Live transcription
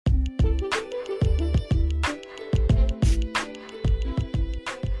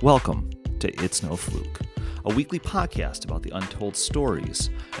Welcome to It's No Fluke, a weekly podcast about the untold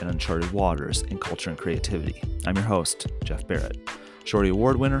stories and uncharted waters in culture and creativity. I'm your host, Jeff Barrett, Shorty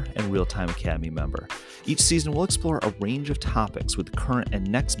Award winner and Real-Time Academy member. Each season we'll explore a range of topics with the current and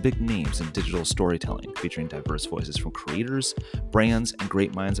next big names in digital storytelling, featuring diverse voices from creators, brands, and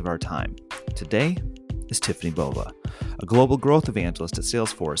great minds of our time. Today is Tiffani Bova, a global growth evangelist at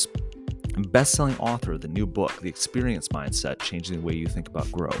Salesforce and best-selling author of the new book, The Experience Mindset, Changing the Way You Think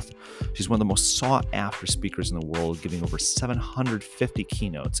About Growth. She's one of the most sought-after speakers in the world, giving over 750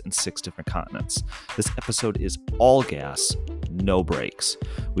 keynotes in 6 different continents. This episode is all gas, no brakes.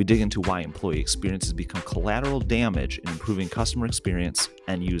 We dig into why employee experiences become collateral damage in improving customer experience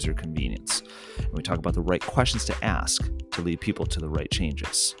and user convenience. And we talk about the right questions to ask to lead people to the right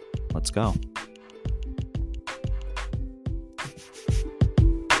changes. Let's go.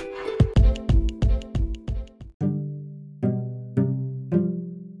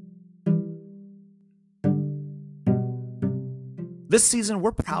 This season,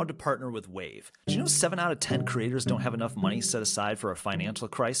 we're proud to partner with Wave. Do you know 7 out of 10 creators don't have enough money set aside for a financial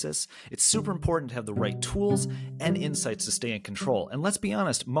crisis? It's super important to have the right tools and insights to stay in control. And let's be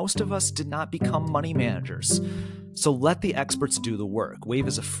honest, most of us did not become money managers. So let the experts do the work. Wave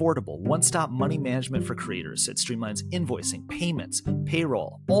is affordable, one-stop money management for creators. It streamlines invoicing, payments,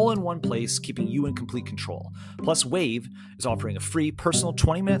 payroll, all in one place, keeping you in complete control. Plus, Wave is offering a free personal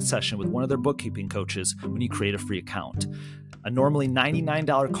 20-minute session with one of their bookkeeping coaches when you create a free account. A normally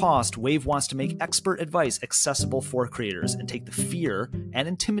 $99 cost, Wave wants to make expert advice accessible for creators and take the fear and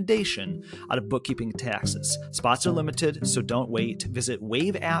intimidation out of bookkeeping and taxes. Spots are limited, so don't wait. Visit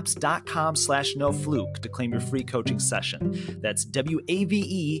waveapps.com/nofluke to claim your free coaching session. That's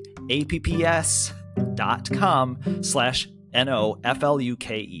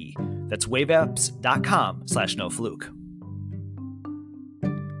waveapps.com/nofluke. That's waveapps.com/nofluke.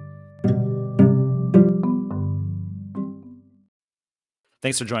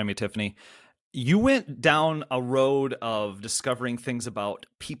 Thanks for joining me, Tiffani. You went down a road of discovering things about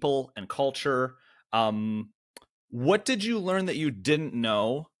people and culture. What did you learn that you didn't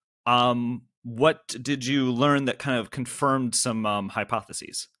know? What did you learn that kind of confirmed some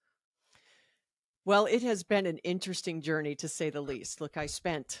hypotheses? Well, it has been an interesting journey, to say the least. Look, I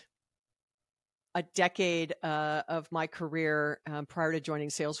spent a decade of my career prior to joining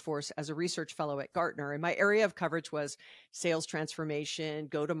Salesforce as a research fellow at Gartner. And my area of coverage was sales transformation,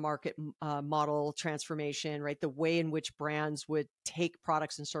 go-to-market model transformation, right? The way in which brands would take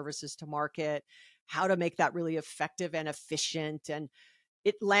products and services to market, how to make that really effective and efficient. And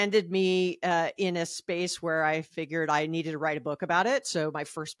it landed me in a space where I figured I needed to write a book about it. So my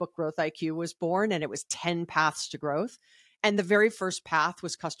first book, Growth IQ, was born, and it was 10 Paths to Growth. And the very first path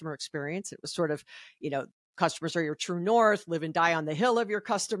was customer experience. It was sort of, customers are your true north, live and die on the hill of your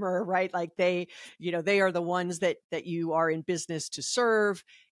customer, right? Like they are the ones that you are in business to serve.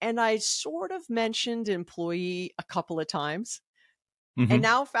 And I sort of mentioned employee a couple of times. Mm-hmm. And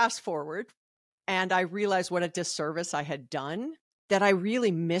now fast forward, and I realized what a disservice I had done, that I really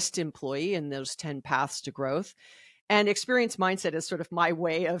missed employee in those 10 paths to growth. And experience mindset is sort of my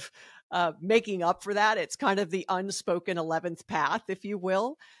way of making up for that. It's kind of the unspoken 11th path, if you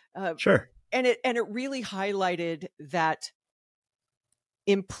will. Sure. And it really highlighted that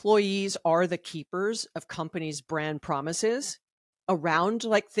employees are the keepers of companies' brand promises around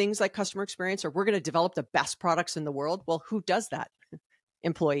like things like customer experience, or we're going to develop the best products in the world. Well, who does that?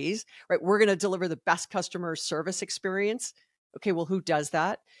 Employees, right? We're going to deliver the best customer service experience. Okay, well, who does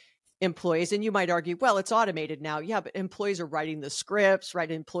that? Employees. And you might argue, well, it's automated now. Yeah, but employees are writing the scripts,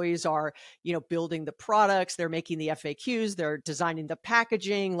 right? Employees are, building the products. They're making the FAQs. They're designing the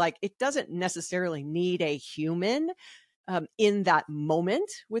packaging. Like, it doesn't necessarily need a human in that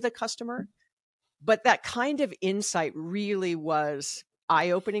moment with a customer. But that kind of insight really was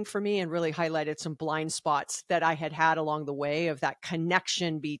eye-opening for me and really highlighted some blind spots that I had along the way of that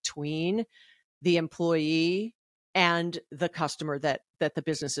connection between the employee and the customer that the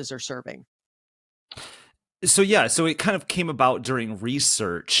businesses are serving. So it kind of came about during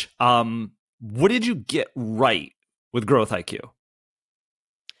research. What did you get right with Growth IQ?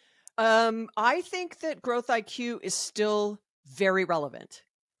 I think that Growth IQ is still very relevant.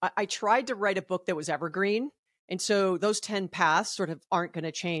 I tried to write a book that was evergreen. And so those 10 paths sort of aren't going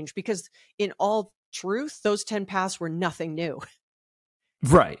to change because in all truth, those 10 paths were nothing new.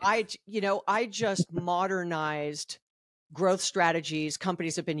 Right. I just modernized growth strategies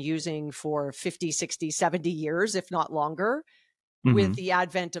companies have been using for 50, 60, 70 years, if not longer, with the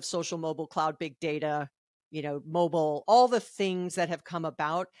advent of social, mobile, cloud, big data, mobile, all the things that have come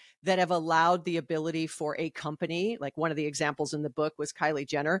about that have allowed the ability for a company, like one of the examples in the book was Kylie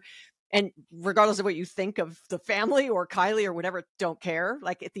Jenner. And regardless of what you think of the family or Kylie or whatever, don't care.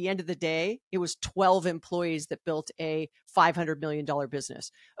 Like at the end of the day, it was 12 employees that built a $500 million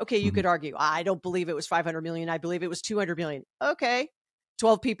business. Okay, you could argue, I don't believe it was 500 million. I believe it was 200 million. Okay,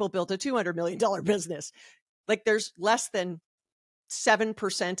 12 people built a $200 million business. Like there's less than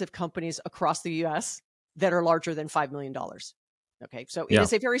 7% of companies across the US that are larger than $5 million. Okay. So it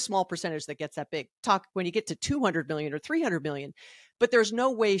is a very small percentage that gets that big. Talk when you get to 200 million or 300 million, but there's no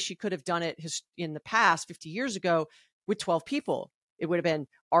way she could have done it in the past 50 years ago with 12 people. It would have been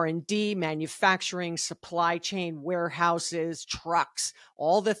R&D, manufacturing, supply chain, warehouses, trucks,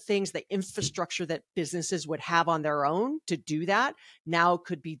 all the things, the infrastructure that businesses would have on their own to do that now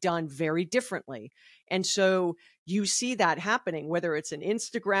could be done very differently. And so you see that happening, whether it's an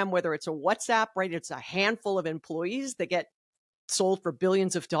Instagram, whether it's a WhatsApp, right? It's a handful of employees that get sold for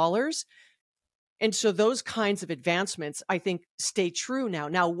billions of dollars. And so those kinds of advancements, I think, stay true now.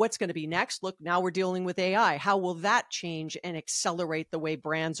 Now, what's going to be next? Look, now we're dealing with AI. How will that change and accelerate the way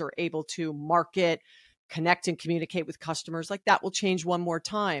brands are able to market, connect, and communicate with customers? Like that will change one more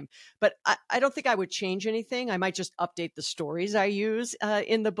time. But I don't think I would change anything. I might just update the stories I use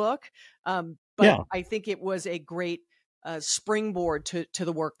in the book. But I think it was a great springboard to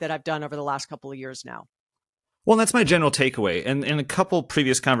the work that I've done over the last couple of years now. Well, that's my general takeaway. And in a couple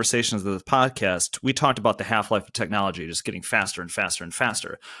previous conversations of the podcast, we talked about the half-life of technology just getting faster and faster and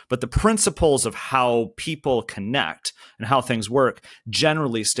faster. But the principles of how people connect and how things work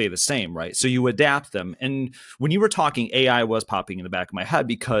generally stay the same, right? So you adapt them. And when you were talking, AI was popping in the back of my head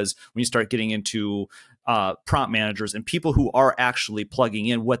because when you start getting into prompt managers and people who are actually plugging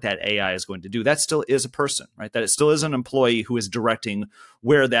in what that AI is going to do, that still is a person, right? That it still is an employee who is directing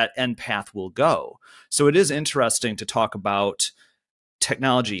where that end path will go. So it is interesting to talk about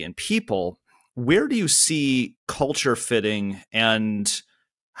technology and people. Where do you see culture fitting, and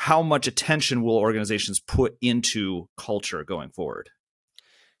how much attention will organizations put into culture going forward?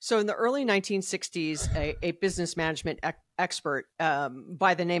 So in the early 1960s, a business management expert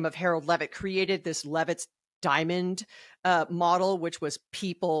by the name of Harold Levitt created this Levitt's diamond model, which was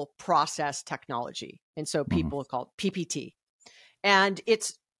people, process, technology. And so people call it PPT. And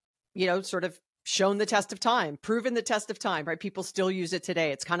it's, sort of shown the test of time, proven the test of time, right? People still use it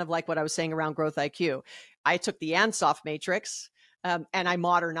today. It's kind of like what I was saying around growth IQ. I took the Ansoff matrix and I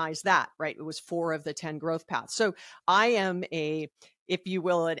modernized that, right? It was 4 of the 10 growth paths. So I am if you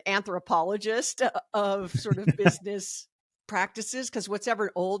will, an anthropologist of sort of business practices, because what's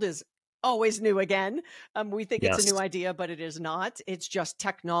ever old is always new again. We think it's a new idea, but it is not. It's just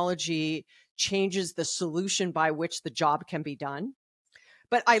technology changes the solution by which the job can be done.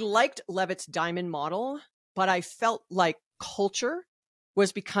 But I liked Levitt's diamond model, but I felt like culture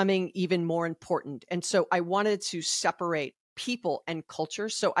was becoming even more important. And so I wanted to separate people and culture.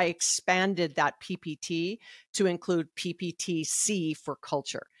 So I expanded that PPT to include PPTC for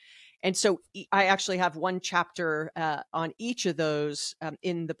culture. And so I actually have one chapter on each of those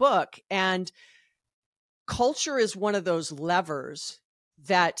in the book. And culture is one of those levers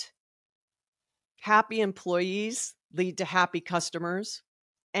that happy employees lead to happy customers.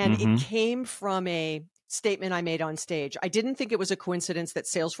 And it came from a statement I made on stage. I didn't think it was a coincidence that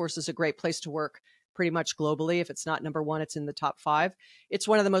Salesforce is a great place to work pretty much globally. If it's not number 1, it's in the top 5. It's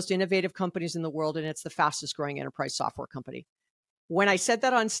one of the most innovative companies in the world, and it's the fastest growing enterprise software company. When I said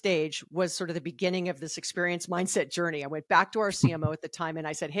that on stage was sort of the beginning of this experience mindset journey. I went back to our CMO at the time and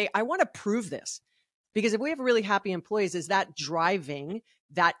I said, hey, I want to prove this, because if we have really happy employees, is that driving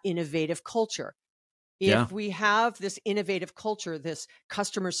that innovative culture? If we have this innovative culture, this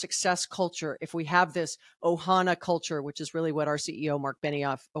customer success culture, if we have this Ohana culture, which is really what our CEO, Mark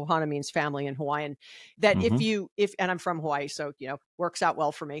Benioff, Ohana means family in Hawaiian, that and I'm from Hawaii, so, works out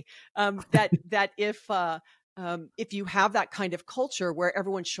well for me, if you have that kind of culture where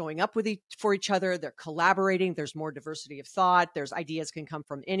everyone's showing up for each other, they're collaborating, there's more diversity of thought, there's ideas can come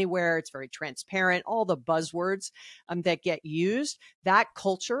from anywhere, it's very transparent, all the buzzwords that get used, that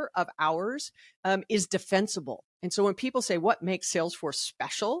culture of ours is defensible. And so when people say, what makes Salesforce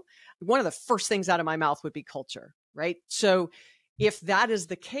special? One of the first things out of my mouth would be culture, right? So if that is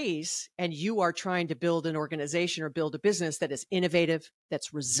the case, and you are trying to build an organization or build a business that is innovative,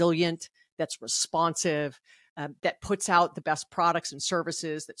 that's resilient, that's responsive, that puts out the best products and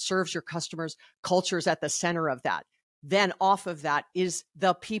services, that serves your customers, culture is at the center of that. Then off of that is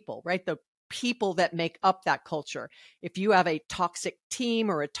the people, right? The people that make up that culture. If you have a toxic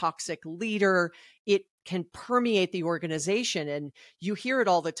team or a toxic leader, it can permeate the organization. And you hear it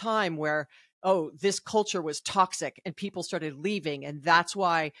all the time where oh, this culture was toxic and people started leaving. And that's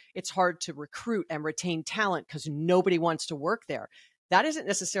why it's hard to recruit and retain talent because nobody wants to work there. That isn't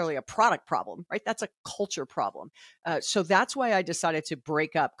necessarily a product problem, right? That's a culture problem. So that's why I decided to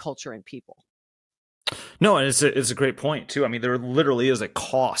break up culture and people. No, and it's a great point too. I mean, there literally is a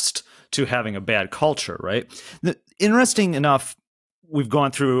cost to having a bad culture, right? Interesting enough, we've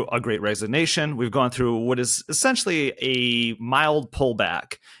gone through a great resignation. We've gone through what is essentially a mild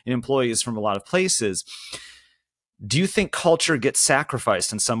pullback in employees from a lot of places. Do you think culture gets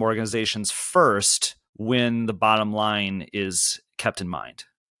sacrificed in some organizations first when the bottom line is kept in mind?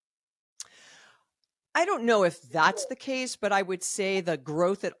 I don't know if that's the case, but I would say the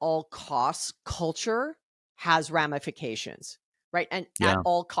growth at all costs culture has ramifications, right? And at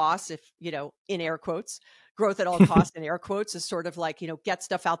all costs, if, in air quotes, growth at all costs in air quotes is sort of like, get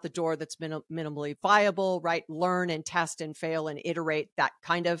stuff out the door that's minimally viable, right? Learn and test and fail and iterate, that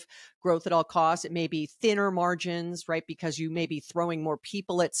kind of growth at all costs. It may be thinner margins, right? Because you may be throwing more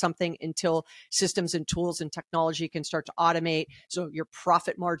people at something until systems and tools and technology can start to automate. So your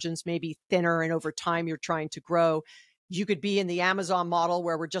profit margins may be thinner, and over time you're trying to grow. You could be in the Amazon model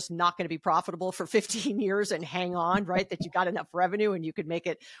where we're just not going to be profitable for 15 years and hang on, right? That you got enough revenue and you could make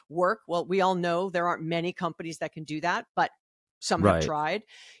it work. Well, we all know there aren't many companies that can do that, but some have tried.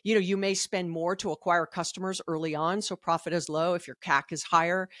 You may spend more to acquire customers early on, so profit is low if your CAC is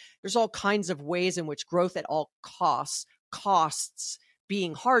higher. There's all kinds of ways in which growth at all costs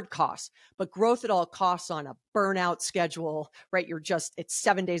being hard costs, but growth at all costs on a burnout schedule, right? It's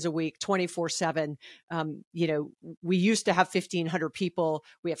 7 days a week, 24/7. We used to have 1,500 people.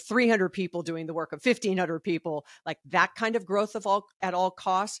 We have 300 people doing the work of 1,500 people. Like that kind of growth at all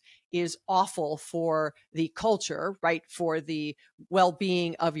costs is awful for the culture, right? For the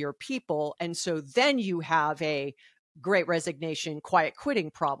well-being of your people. And so then you have a great resignation, quiet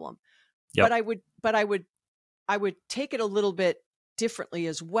quitting problem. Yep. But I would take it a little bit differently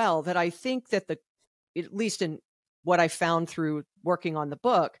as well, that I think that at least in what I found through working on the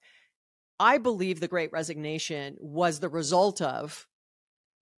book, I believe the Great Resignation was the result of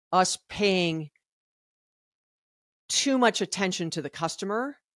us paying too much attention to the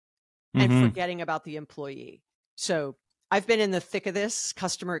customer and forgetting about the employee. So I've been in the thick of this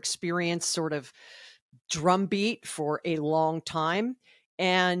customer experience sort of drumbeat for a long time.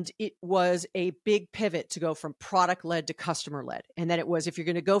 And it was a big pivot to go from product-led to customer-led. And then it was, if you're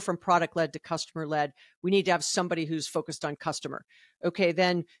going to go from product-led to customer-led, we need to have somebody who's focused on customer. Okay,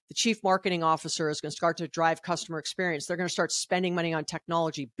 then the chief marketing officer is going to start to drive customer experience. They're going to start spending money on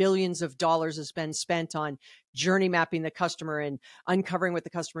technology. Billions of dollars has been spent on journey mapping the customer and uncovering what the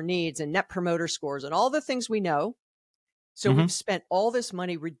customer needs and net promoter scores and all the things we know. So we've spent all this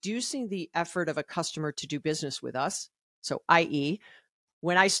money reducing the effort of a customer to do business with us. So i.e.,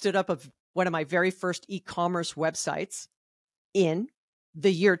 when I stood up one of my very first e-commerce websites in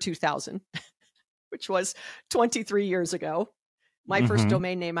the year 2000, which was 23 years ago, my first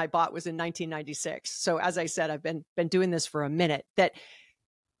domain name I bought was in 1996. So as I said, I've been doing this for a minute, that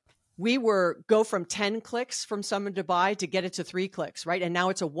we go from 10 clicks from someone to buy to get it to 3 clicks, right? And now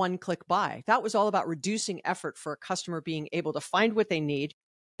it's a 1-click buy. That was all about reducing effort for a customer being able to find what they need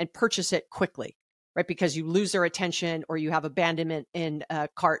and purchase it quickly. Right? Because you lose their attention or you have abandonment in a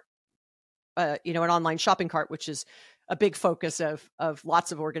cart, an online shopping cart, which is a big focus of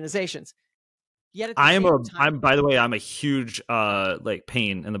lots of organizations. Yet at the same time, by the way, I'm a huge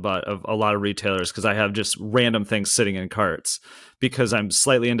pain in the butt of a lot of retailers because I have just random things sitting in carts because I'm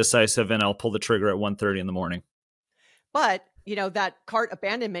slightly indecisive and I'll pull the trigger at 1:30 in the morning. But that cart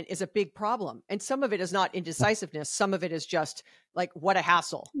abandonment is a big problem. And some of it is not indecisiveness. Some of it is just like, what a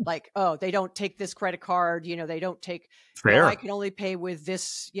hassle. Like, oh, they don't take this credit card. They don't take, I can only pay with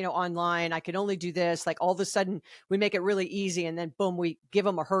this, online. I can only do this. Like all of a sudden we make it really easy. And then boom, we give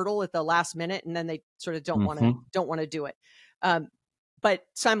them a hurdle at the last minute. And then they sort of don't want to do it. But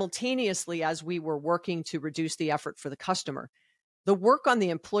simultaneously, as we were working to reduce the effort for the customer, the work on the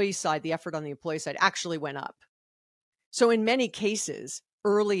employee side, the effort on the employee side actually went up. So in many cases,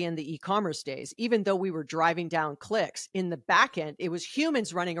 early in the e-commerce days, even though we were driving down clicks, in the back end, it was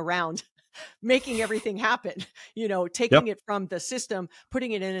humans running around making everything happen, taking it from the system,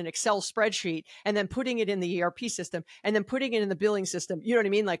 putting it in an Excel spreadsheet, and then putting it in the ERP system, and then putting it in the billing system. You know what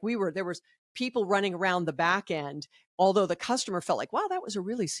I mean? Like there was people running around the back end, although the customer felt like, wow, that was a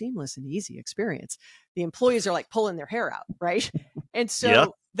really seamless and easy experience. The employees are like pulling their hair out, right? And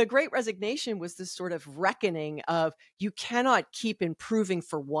so the Great Resignation was this sort of reckoning of you cannot keep improving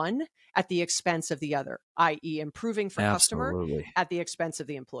for one at the expense of the other, i.e. improving for customer at the expense of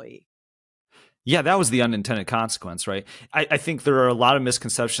the employee. Yeah, that was the unintended consequence, right? I think there are a lot of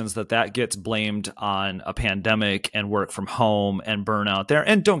misconceptions that gets blamed on a pandemic and work from home and burnout there.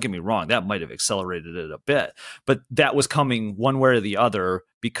 And don't get me wrong, that might have accelerated it a bit, but that was coming one way or the other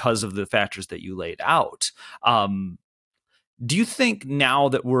because of the factors that you laid out. Do you think now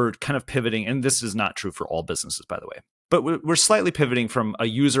that we're kind of pivoting, and this is not true for all businesses, by the way, but we're slightly pivoting from a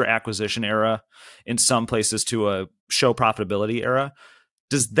user acquisition era in some places to a show profitability era?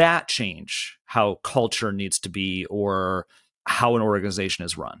 Does that change how culture needs to be or how an organization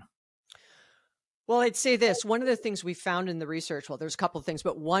is run? Well, I'd say this. One of the things we found in the research, well, there's a couple of things,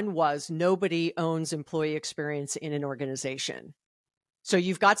 but one was nobody owns employee experience in an organization. So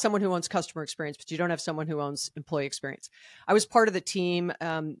you've got someone who owns customer experience, but you don't have someone who owns employee experience. I was part of the team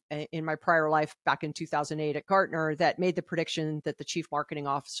in my prior life back in 2008 at Gartner that made the prediction that the chief marketing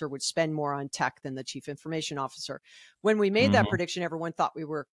officer would spend more on tech than the chief information officer. When we made that prediction, everyone thought we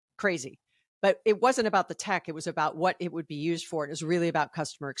were crazy, but it wasn't about the tech. It was about what it would be used for. It was really about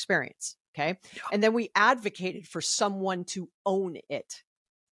customer experience. Okay. Yeah. And then we advocated for someone to own it,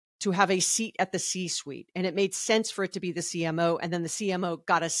 to have a seat at the C-suite. And it made sense for it to be the CMO. And then the CMO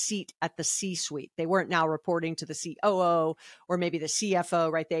got a seat at the C-suite. They weren't now reporting to the COO or maybe the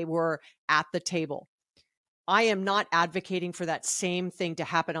CFO, right? They were at the table. I am not advocating for that same thing to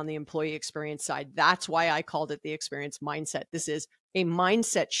happen on the employee experience side. That's why I called it the experience mindset. This is a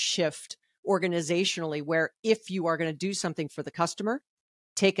mindset shift organizationally, where if you are going to do something for the customer,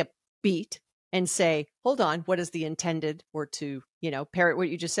 take a beat and say, hold on, what is the intended, or to, parrot what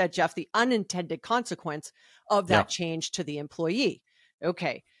you just said, Jeff, the unintended consequence of that change to the employee.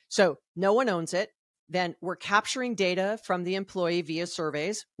 Okay. So no one owns it. Then we're capturing data from the employee via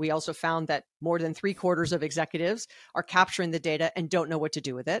surveys. We also found that more than 3/4 of executives are capturing the data and don't know what to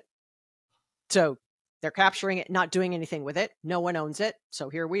do with it. So they're capturing it, not doing anything with it. No one owns it. So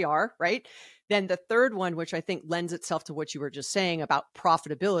here we are, right? Then the third one, which I think lends itself to what you were just saying about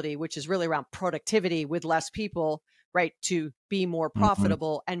profitability, which is really around productivity with less people, right? To be more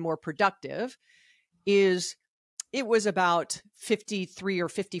profitable and more productive, is it was about 53 or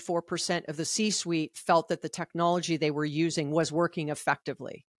 54% of the C-suite felt that the technology they were using was working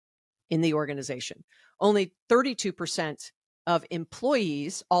effectively in the organization. Only 32% of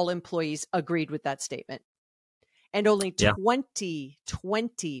employees, all employees, agreed with that statement. And only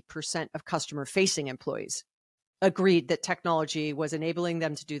 20% of customer-facing employees agreed that technology was enabling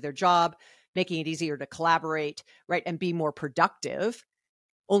them to do their job, making it easier to collaborate, right, and be more productive.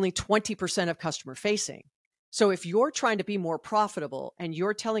 Only 20% of customer-facing. So if you're trying to be more profitable and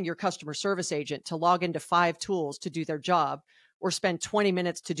you're telling your customer service agent to log into 5 tools to do their job or spend 20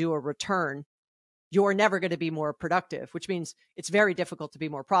 minutes to do a return, you're never going to be more productive, which means it's very difficult to be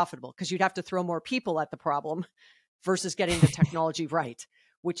more profitable because you'd have to throw more people at the problem versus getting the technology right,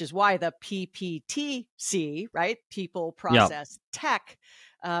 which is why the PPTC, right? People, process, tech.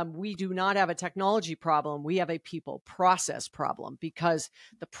 We do not have a technology problem. We have a people process problem because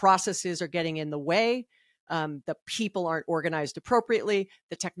the processes are getting in the way. The people aren't organized appropriately.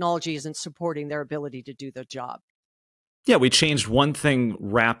 The technology isn't supporting their ability to do the job. Yeah, we changed one thing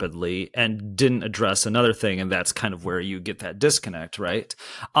rapidly and didn't address another thing, and that's kind of where you get that disconnect, right?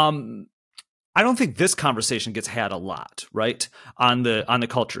 I don't think this conversation gets had a lot, right? On the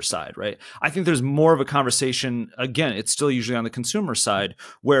culture side, right? I think there's more of a conversation, again, it's still usually on the consumer side,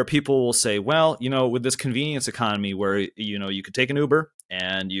 where people will say, well, with this convenience economy where, you could take an Uber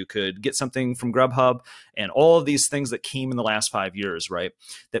and you could get something from Grubhub and all of these things that came in the last 5 years, right?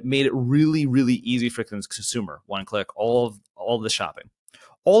 That made it really, really easy for the consumer. One click, all of the shopping.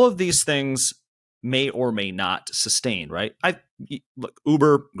 All of these things may or may not sustain, right? Look,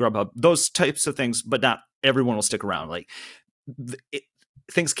 Uber, Grubhub, those types of things, but not everyone will stick around. Like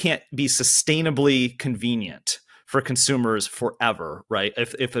things can't be sustainably convenient for consumers forever, right?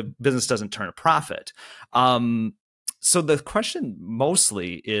 If a business doesn't turn a profit. So the question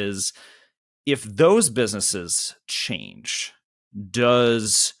mostly is, if those businesses change,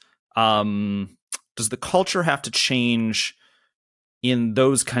 does the culture have to change in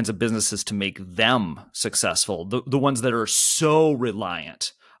those kinds of businesses to make them successful, the ones that are so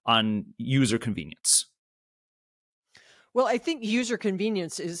reliant on user convenience? Well, I think user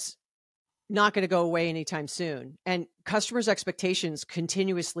convenience is not going to go away anytime soon. And customers' expectations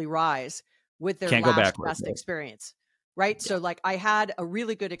continuously rise with their best experience, right? Yeah. So like I had a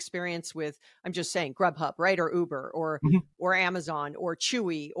really good experience with, I'm just saying, Grubhub, right? Or Uber or Amazon or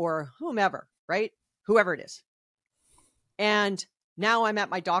Chewy or whomever, right? Whoever it is. And now I'm at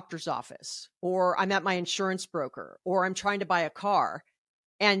my doctor's office, or I'm at my insurance broker, or I'm trying to buy a car.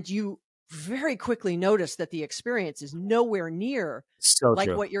 And you very quickly notice that the experience is nowhere near So like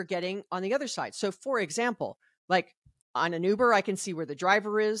true. what you're getting on the other side. So for example, like on an Uber, I can see where the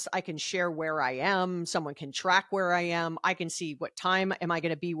driver is. I can share where I am. Someone can track where I am. I can see what time am I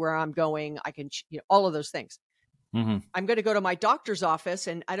going to be where I'm going. I can, all of those things. Mm-hmm. I'm going to go to my doctor's office,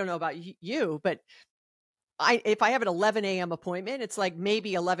 and I don't know about you, but if I have an 11 a.m. appointment, it's like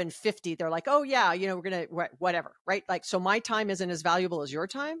maybe 11:50. They're like, oh yeah, we're going to whatever. Right. Like, so my time isn't as valuable as your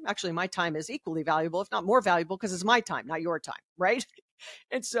time. Actually, my time is equally valuable, if not more valuable, because it's my time, not your time. Right.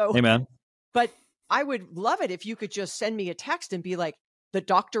 And so, Amen. But I would love it if you could just send me a text and be like, the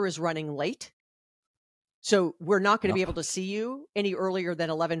doctor is running late, so we're not going to be able to see you any earlier than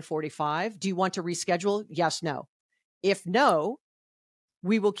 11:45. Do you want to reschedule? Yes, no. If no,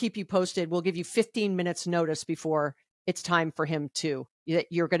 we will keep you posted. We'll give you 15 minutes notice before it's time for him that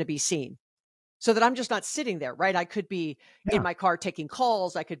you're going to be seen, so that I'm just not sitting there, right? I could be in my car taking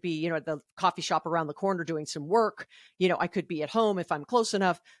calls. I could be, at the coffee shop around the corner doing some work. I could be at home if I'm close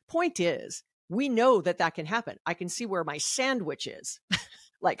enough. Point is, we know that can happen. I can see where my sandwich is.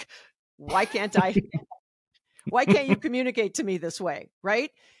 Like, why can't you communicate to me this way?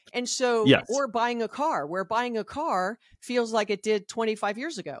 Right. And so, yes. Or buying a car, where buying a car feels like it did 25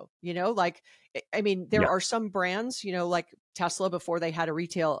 years ago, like, I mean, there are some brands, like Tesla before they had a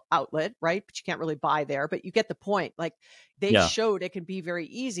retail outlet, right? But you can't really buy there, but you get the point. Like, they showed it can be very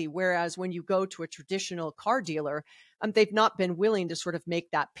easy. Whereas when you go to a traditional car dealer, they've not been willing to sort of make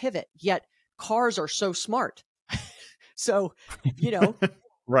that pivot yet. Cars are so smart. So,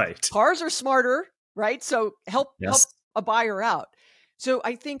 right. Cars are smarter, right? So help a buyer out. So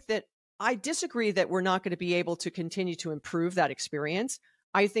I think that I disagree that we're not going to be able to continue to improve that experience.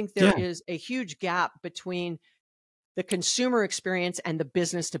 I think there is a huge gap between the consumer experience and the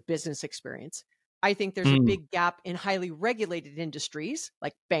business to business experience. I think there's a big gap in highly regulated industries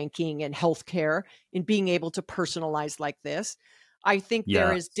like banking and healthcare in being able to personalize like this. I think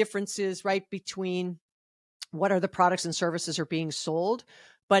there is differences, right, between what are the products and services are being sold.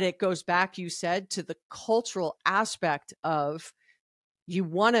 But it goes back, you said, to the cultural aspect of, you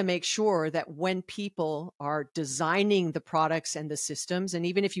want to make sure that when people are designing the products and the systems, and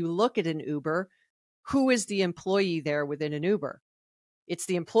even if you look at an Uber, who is the employee there within an Uber? It's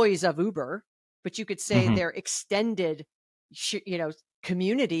the employees of Uber, but you could say their extended,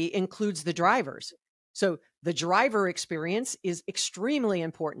 community includes the drivers. So the driver experience is extremely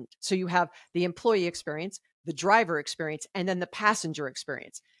important. So you have the employee experience, the driver experience, and then the passenger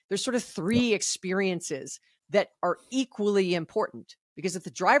experience. There's sort of three experiences that are equally important, because if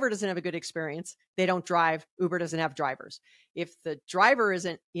the driver doesn't have a good experience, they don't drive. Uber doesn't have drivers. If the driver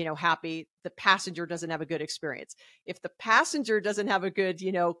isn't, happy, the passenger doesn't have a good experience. If the passenger doesn't have a good,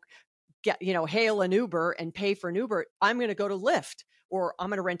 hail an Uber and pay for an Uber, I'm going to go to Lyft, or I'm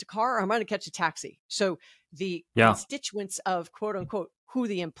going to rent a car, or I'm going to catch a taxi. So the constituents of, quote unquote, who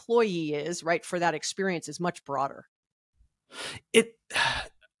the employee is, right, for that experience is much broader.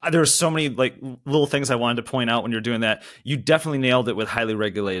 There's so many like little things I wanted to point out when you're doing that. You definitely nailed it with highly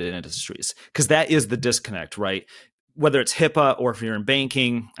regulated industries, because that is the disconnect, right? Whether it's HIPAA or if you're in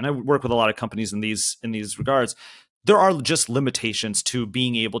banking, and I work with a lot of companies in these regards, there are just limitations to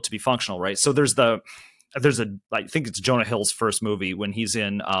being able to be functional, right? So I think it's Jonah Hill's first movie when he's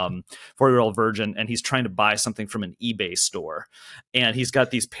in 4-Year-Old Virgin, and he's trying to buy something from an eBay store, and he's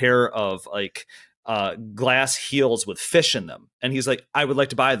got these pair of like glass heels with fish in them, and he's like, I would like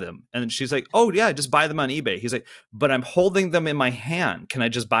to buy them. And she's like, oh yeah, just buy them on eBay. He's like, but I'm holding them in my hand, can I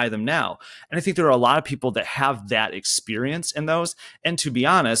just buy them now? And I think there are a lot of people that have that experience in those, and to be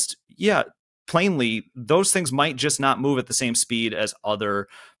honest, plainly, those things might just not move at the same speed as other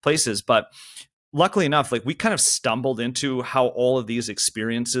places. But luckily enough, like, we kind of stumbled into how all of these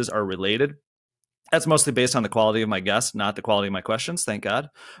experiences are related. That's mostly based on the quality of my guests, not the quality of my questions, thank God.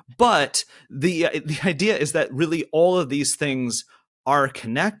 But the idea is that really all of these things are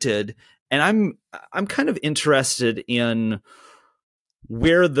connected, and I'm kind of interested in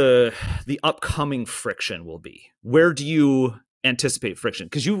where the upcoming friction will be. Where do you anticipate friction?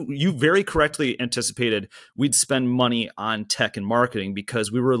 Because you very correctly anticipated we'd spend money on tech and marketing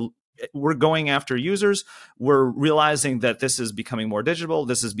because we're going after users. We're realizing that this is becoming more digital.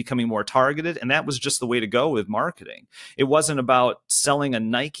 This is becoming more targeted. And that was just the way to go with marketing. It wasn't about selling a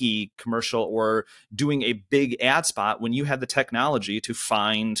Nike commercial or doing a big ad spot when you had the technology to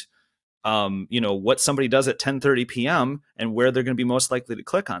find, what somebody does at 10:30 p.m. and where they're going to be most likely to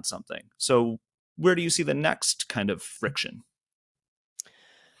click on something. So where do you see the next kind of friction?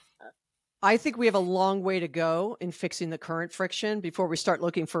 I think we have a long way to go in fixing the current friction before we start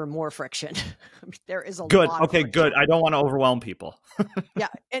looking for more friction. I mean, there is a good. lot. Okay, good. I don't want to overwhelm people. Yeah,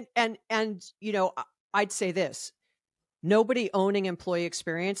 and And, I'd say this, nobody owning employee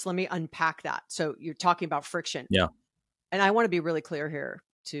experience. Let me unpack that. So you're talking about friction. Yeah. And I want to be really clear here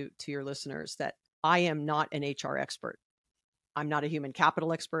to your listeners that I am not an HR expert. I'm not a human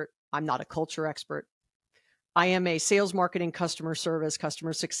capital expert. I'm not a culture expert. I am a sales, marketing, customer service,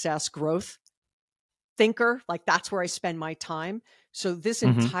 customer success, growth thinker. Like that's where I spend my time. So this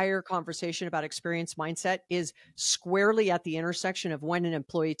entire conversation about experience mindset is squarely at the intersection of when an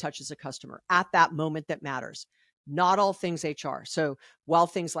employee touches a customer at that moment that matters. Not all things HR. So while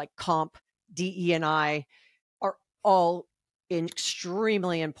things like comp, DE&I are all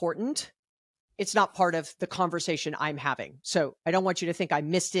extremely important, it's not part of the conversation I'm having. So I don't want you to think I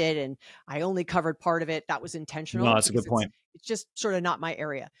missed it and I only covered part of it. That was intentional. No, that's a good point. It's just sort of not my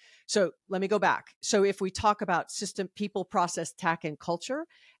area. So let me go back. So if we talk about system, people, process, tech, and culture,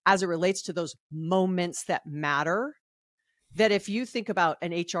 as it relates to those moments that matter, that if you think about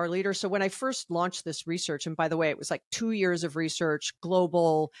an HR leader, so when I first launched this research, and by the way, it was like 2 years of research,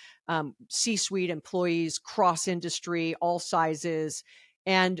 global, C-suite employees, cross-industry, all sizes.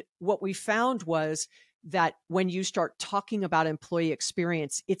 And what we found was that when you start talking about employee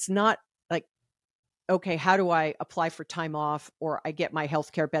experience, it's not like, okay, how do I apply for time off, or I get my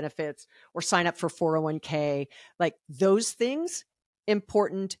healthcare benefits, or sign up for 401k? Like those things,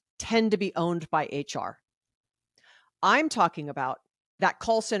 important, tend to be owned by HR. I'm talking about that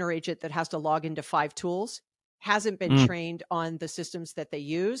call center agent that has to log into 5 tools, hasn't been trained on the systems that they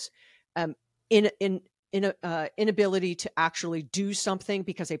use, inability to actually do something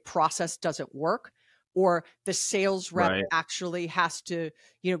because a process doesn't work, or the sales rep actually has to,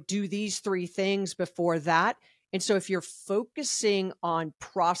 do these 3 things before that. And so if you're focusing on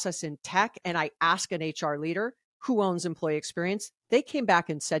process and tech, and I ask an HR leader who owns employee experience, they came back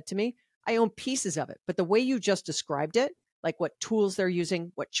and said to me, I own pieces of it. But the way you just described it, like what tools they're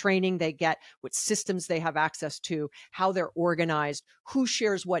using, what training they get, what systems they have access to, how they're organized, who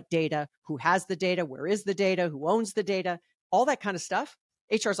shares what data, who has the data, where is the data, who owns the data, all that kind of stuff.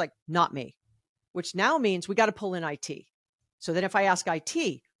 HR is like, not me, which now means we got to pull in IT. So then if I ask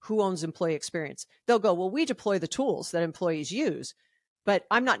IT, who owns employee experience, they'll go, well, we deploy the tools that employees use, but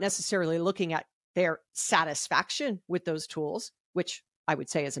I'm not necessarily looking at their satisfaction with those tools, which I would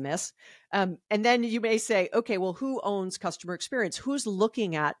say is a miss. And then you may say, okay, well, who owns customer experience? Who's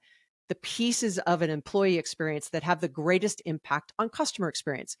looking at the pieces of an employee experience that have the greatest impact on customer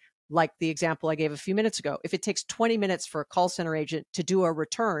experience? Like the example I gave a few minutes ago. If it takes 20 minutes for a call center agent to do a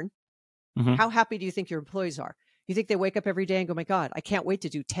return, how happy do you think your employees are? You think they wake up every day and go, my God, I can't wait to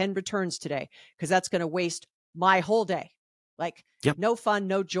do 10 returns today because that's going to waste my whole day. Like no fun,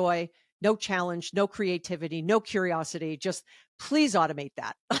 no joy, no challenge, no creativity, no curiosity. Just please automate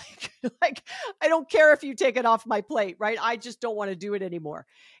that. like, I don't care if you take it off my plate, right? I just don't want to do it anymore.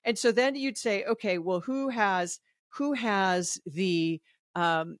 And so then you'd say, okay, well, who has the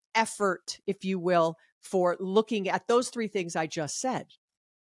effort, if you will, for looking at those 3 things I just said?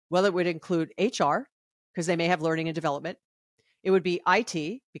 Well, it would include HR because they may have learning and development. It would be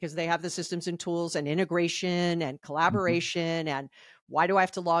IT because they have the systems and tools and integration and collaboration. And why do I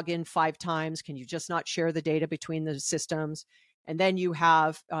have to log in 5 times? Can you just not share the data between the systems? And then you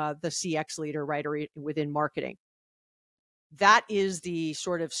have the CX leader, right, or within marketing. That is the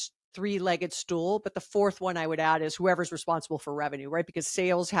sort of 3-legged stool. But the 4th one I would add is whoever's responsible for revenue, right? Because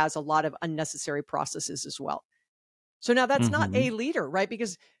sales has a lot of unnecessary processes as well. So now that's not a leader, right?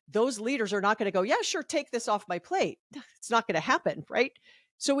 Because those leaders are not going to go, yeah, sure, take this off my plate. It's not going to happen, right?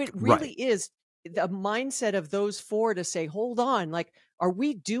 So it really is the mindset of those 4 to say, hold on, like, are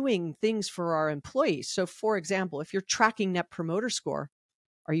we doing things for our employees? So for example, if you're tracking Net Promoter Score,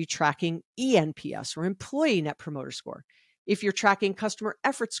 are you tracking ENPS or Employee Net Promoter Score? If you're tracking Customer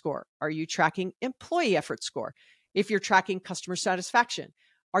Effort Score, are you tracking Employee Effort Score? If you're tracking customer satisfaction,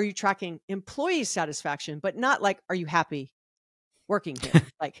 are you tracking employee satisfaction, but not like, are you happy working here?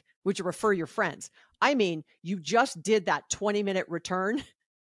 Like, would you refer your friends? I mean, you just did that 20-minute return.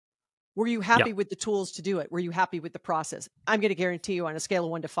 Were you happy with the tools to do it? Were you happy with the process? I'm going to guarantee you on a scale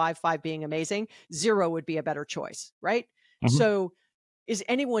of 1 to 5, 5 being amazing, 0 would be a better choice, right? So is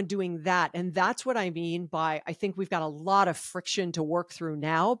anyone doing that? And that's what I mean by, I think we've got a lot of friction to work through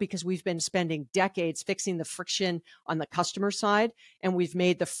now because we've been spending decades fixing the friction on the customer side. And we've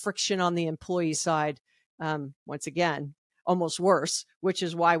made the friction on the employee side, once again, almost worse, which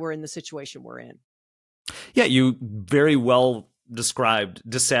is why we're in the situation we're in. Yeah, you very well described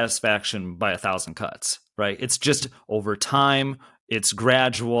dissatisfaction by 1,000 cuts, right? It's just over time, it's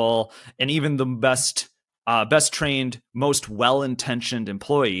gradual, and even the best trained, most well-intentioned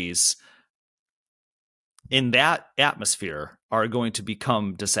employees in that atmosphere are going to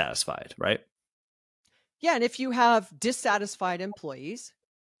become dissatisfied, right? Yeah. And if you have dissatisfied employees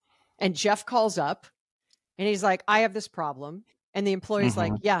and Jeff calls up and he's like, I have this problem. And the employee's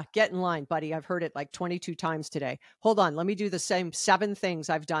like, yeah, get in line, buddy. I've heard it like 22 times today. Hold on. Let me do the same 7 things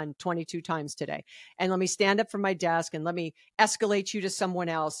I've done 22 times today. And let me stand up from my desk and let me escalate you to someone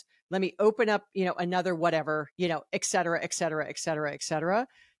else. Let me open up, another whatever, et cetera, et cetera, et cetera, et cetera.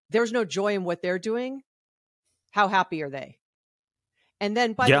 There's no joy in what they're doing. How happy are they? And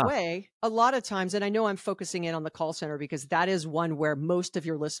then, by the way, a lot of times, and I know I'm focusing in on the call center because that is one where most of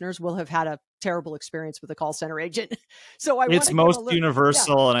your listeners will have had a terrible experience with a call center agent. So it's most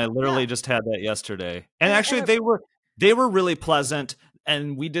universal, and I literally just had that yesterday. And actually, they were really pleasant,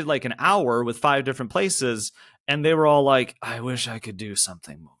 and we did like an hour with 5 different places, and they were all like, "I wish I could do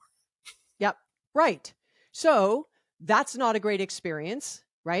something more." Yep, right. So that's not a great experience,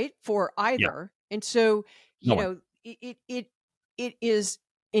 right, for either. Yeah. And so it is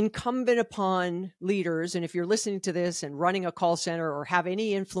incumbent upon leaders. And if you're listening to this and running a call center or have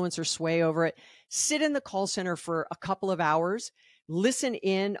any influence or sway over it, sit in the call center for a couple of hours, listen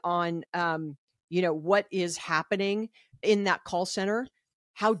in on, what is happening in that call center.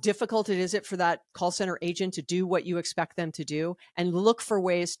 How difficult is it for that call center agent to do what you expect them to do, and look for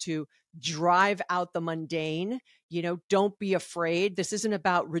ways to drive out the mundane. Don't be afraid. This isn't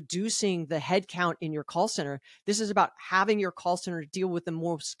about reducing the headcount in your call center. This is about having your call center deal with the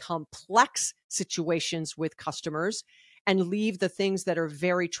most complex situations with customers and leave the things that are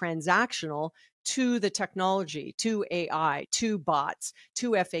very transactional to the technology, to AI, to bots,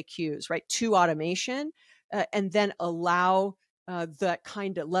 to FAQs, right? To automation, and then allow that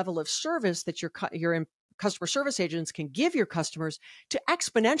kind of level of service that your customer service agents can give your customers to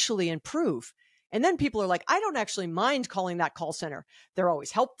exponentially improve. And then people are like, I don't actually mind calling that call center. They're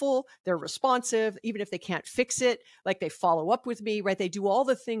always helpful. They're responsive. Even if they can't fix it, like they follow up with me, right? They do all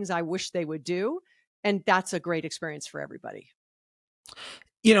the things I wish they would do. And that's a great experience for everybody.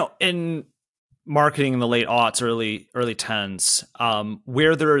 In marketing in the late aughts, early tens,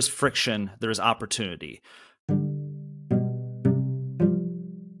 where there is friction, there is opportunity.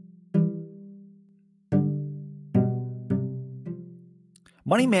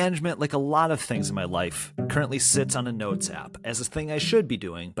 Money management, like a lot of things in my life, currently sits on a notes app as a thing I should be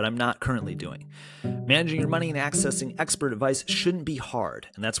doing, but I'm not currently doing. Managing your money and accessing expert advice shouldn't be hard,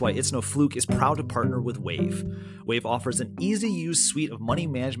 and that's why It's No Fluke is proud to partner with Wave. Wave offers an easy-to-use suite of money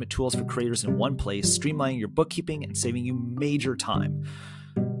management tools for creators in one place, streamlining your bookkeeping and saving you major time.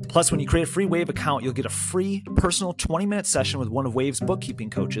 Plus, when you create a free Wave account, you'll get a free personal 20-minute session with one of Wave's bookkeeping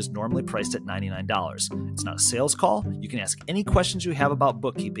coaches, normally priced at $99. It's not a sales call. You can ask any questions you have about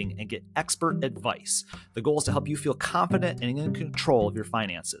bookkeeping and get expert advice. The goal is to help you feel confident and in control of your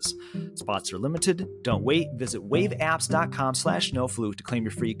finances. Spots are limited. Don't wait. Visit waveapps.com/nofluke to claim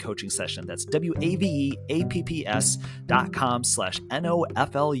your free coaching session. That's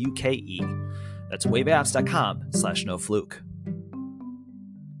waveapps.com/nofluke. That's waveapps.com/nofluke.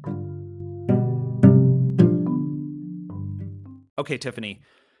 Okay, Tiffani,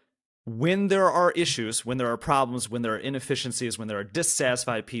 when there are issues, when there are problems, when there are inefficiencies, when there are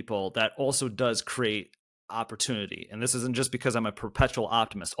dissatisfied people, that also does create opportunity. And this isn't just because I'm a perpetual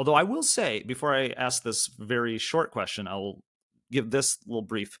optimist. Although I will say, before I ask this very short question, I will give this little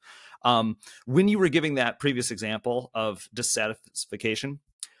brief. When you were giving that previous example of dissatisfaction,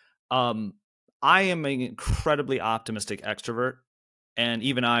 I am an incredibly optimistic extrovert. And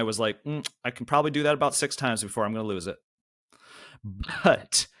even I was like, I can probably do that about 6 times before I'm going to lose it.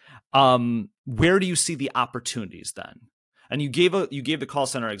 But where do you see the opportunities then? And you gave the call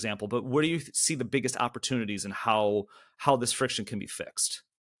center example, but where do you see the biggest opportunities and how this friction can be fixed?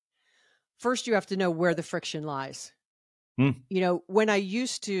 First, you have to know where the friction lies. When I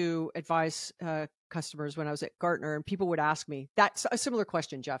used to advise customers when I was at Gartner, and people would ask me that's a similar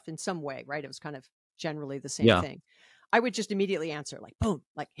question, Jeff, in some way, right? It was kind of generally the same thing. I would just immediately answer like, boom,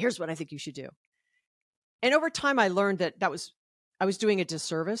 like, here's what I think you should do. And over time, I learned that I was doing a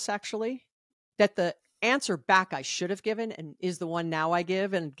disservice, actually, that the answer back I should have given, and is the one now I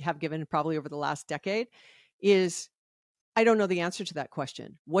give and have given probably over the last decade, is I don't know the answer to that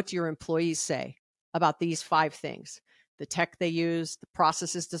question. What do your employees say about these 5 things? The tech they use, the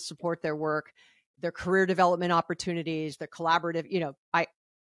processes to support their work, their career development opportunities, their collaborative,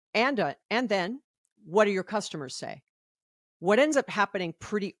 and then what do your customers say? What ends up happening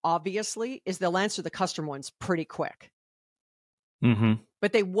pretty obviously is they'll answer the customer ones pretty quick.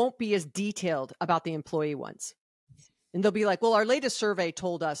 But they won't be as detailed about the employee ones. And they'll be like, well, our latest survey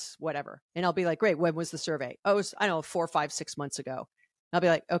told us whatever. And I'll be like, great, when was the survey? Oh, it was, I don't know, 4, 5, 6 months ago. And I'll be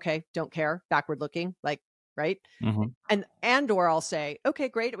like, okay, don't care, backward looking. Like, right? Mm-hmm. Or I'll say, okay,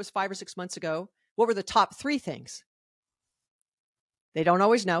 great. It was 5 or 6 months ago. What were the top 3 things? They don't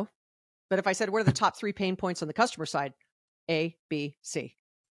always know. But if I said, what are the top 3 pain points on the customer side? A, B, C.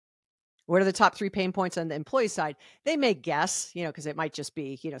 What are the top 3 pain points on the employee side? They may guess, because it might just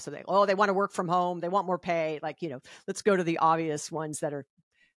be, so they want to work from home. They want more pay. Like, let's go to the obvious ones that are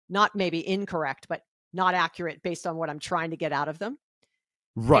not maybe incorrect, but not accurate based on what I'm trying to get out of them.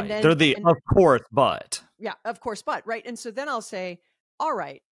 Right. They're of course, but. Yeah, of course, but, right. And so then I'll say, all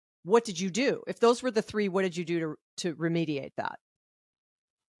right, what did you do? If those were the 3, what did you do to remediate that?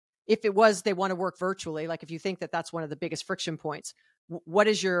 If it was, they want to work virtually, like if you think that that's one of the biggest friction points, what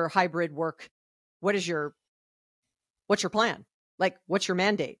is your hybrid work? What's your plan? Like, what's your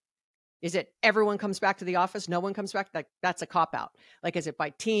mandate? Is it everyone comes back to the office? No one comes back? Like, that's a cop out. Like, is it by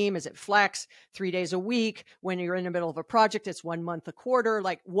team? Is it flex 3 days a week? When you're in the middle of a project, it's 1 month a quarter.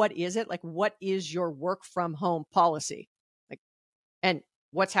 Like, what is it? Like, what is your work from home policy? Like, and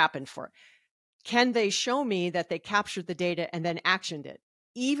what's happened for it? Can they show me that they captured the data and then actioned it?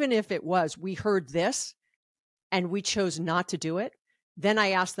 Even if it was, we heard this and we chose not to do it, then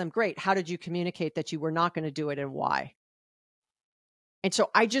I ask them, great, how did you communicate that you were not going to do it and why? And so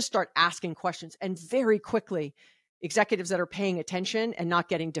I just start asking questions, and very quickly, executives that are paying attention and not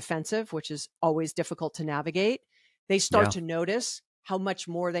getting defensive, which is always difficult to navigate, they start to notice how much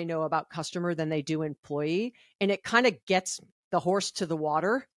more they know about customer than they do employee. And it kind of gets the horse to the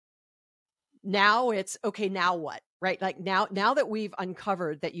water. Now it's, okay, now what, right? Like now that we've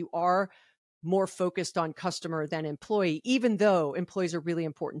uncovered that you are more focused on customer than employee, even though employees are really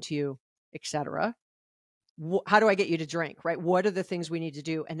important to you, et cetera, how do I get you to drink, right? What are the things we need to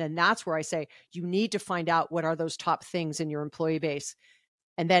do? And then that's where I say, you need to find out what are those top things in your employee base,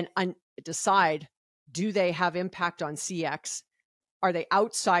 and then decide, do they have impact on CX? Are they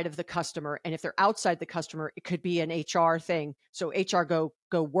outside of the customer? And if they're outside the customer, it could be an HR thing. So HR go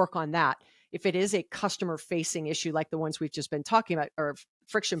work on that. If it is a customer facing issue, like the ones we've just been talking about, or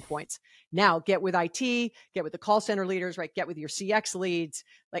friction points, now get with IT, get with the call center leaders, right? Get with your CX leads,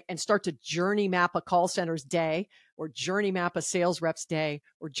 and start to journey map a call center's day, or journey map a sales rep's day,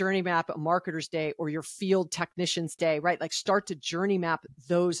 or journey map a marketer's day, or your field technician's day, right? Like, start to journey map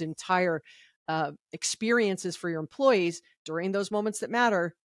those entire experiences for your employees during those moments that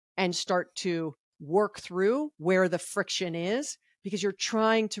matter, and start to work through where the friction is. Because you're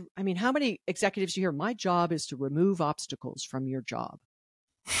trying to, how many executives do you hear? My job is to remove obstacles from your job.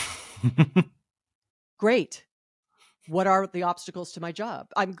 Great. What are the obstacles to my job?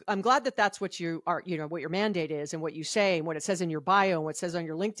 I'm glad that that's what you are, what your mandate is, and what you say, and what it says in your bio, and what it says on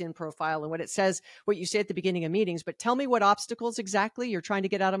your LinkedIn profile, and what you say at the beginning of meetings. But tell me what obstacles exactly you're trying to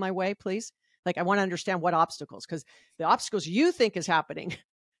get out of my way, please. Like, I want to understand what obstacles, because the obstacles you think is happening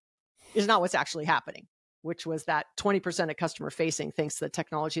is not what's actually happening, which was that 20% of customer facing thinks the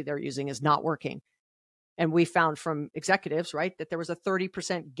technology they're using is not working. And we found from executives, right, that there was a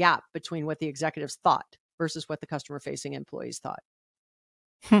 30% gap between what the executives thought versus what the customer facing employees thought.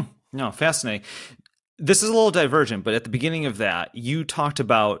 No, fascinating. This is a little divergent, but at the beginning of that, you talked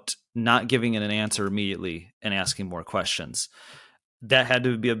about not giving it an answer immediately and asking more questions. That had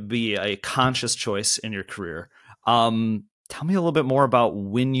to be a conscious choice in your career. Tell me a little bit more about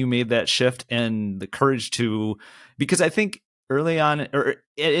when you made that shift and the courage to, because I think early on, or at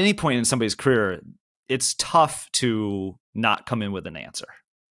any point in somebody's career, it's tough to not come in with an answer.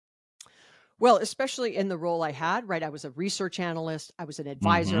 Well, especially in the role I had, right? I was a research analyst. I was an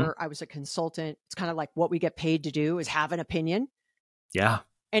advisor. I was a consultant. It's kind of like what we get paid to do is have an opinion. Yeah.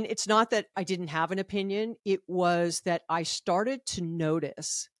 And it's not that I didn't have an opinion. It was that I started to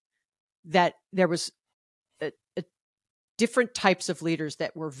notice that there was different types of leaders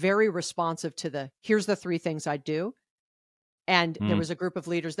that were very responsive to here's the 3 things I do. And there was a group of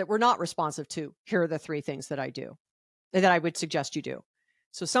leaders that were not responsive to, here are the 3 things that I do, that I would suggest you do.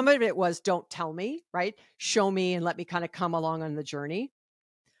 So some of it was, don't tell me, right? Show me and let me kind of come along on the journey.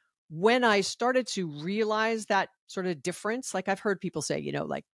 When I started to realize that sort of difference, like I've heard people say,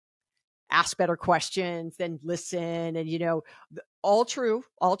 like, ask better questions than listen. And, all true,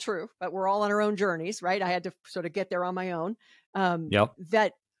 but we're all on our own journeys, right? I had to sort of get there on my own.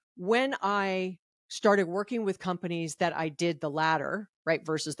 That when I started working with companies that I did the latter, right,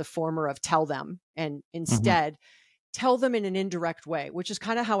 versus the former of tell them, and instead tell them in an indirect way, which is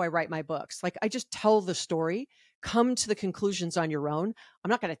kind of how I write my books. Like, I just tell the story, come to the conclusions on your own. I'm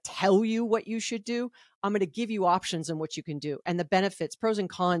not going to tell you what you should do. I'm going to give you options on what you can do and the benefits, pros and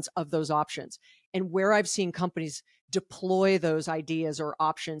cons of those options, and where I've seen companies deploy those ideas or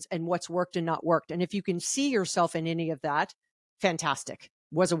options and what's worked and not worked. And if you can see yourself in any of that, fantastic,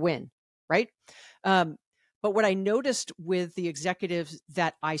 was a win, right? But what I noticed with the executives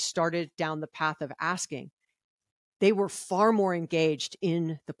that I started down the path of asking, they were far more engaged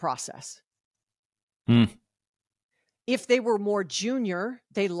in the process. If they were more junior,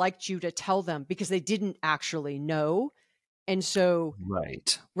 they liked you to tell them because they didn't actually know. And so,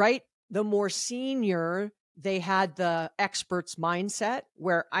 right, the more senior, they had the expert's mindset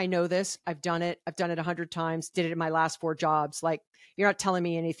where I know this, I've done it 100 times, did it in my last 4 jobs. Like, you're not telling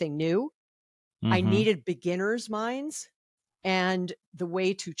me anything new. I needed beginners' minds. And the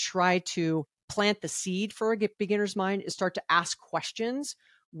way to try to plant the seed for a beginner's mind is start to ask questions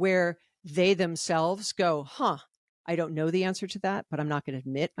where they themselves go, I don't know the answer to that, but I'm not going to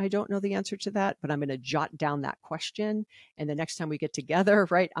admit I don't know the answer to that, but I'm going to jot down that question. And the next time we get together,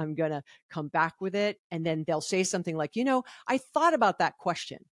 right, I'm going to come back with it. And then they'll say something like, I thought about that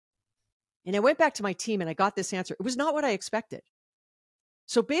question. And I went back to my team and I got this answer. It was not what I expected.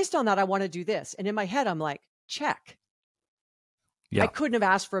 So based on that, I want to do this. And in my head, I'm like, check. Yeah. I couldn't have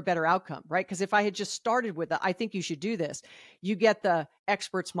asked for a better outcome, right? Because if I had just started with I think you should do this, you get the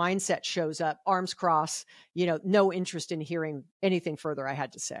expert's mindset shows up, arms crossed, no interest in hearing anything further I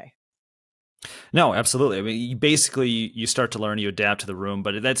had to say. No, absolutely. I mean, you start to learn, you adapt to the room,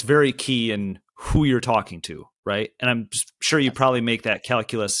 but that's very key in who you're talking to, right? And I'm sure you probably make that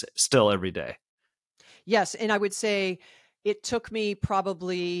calculus still every day. Yes. And I would say it took me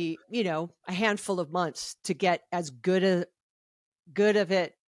probably, a handful of months to get as good of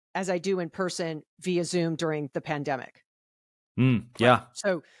it as I do in person via Zoom during the pandemic. Yeah. Right?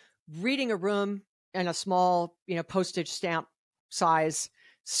 So reading a room and a small, postage stamp size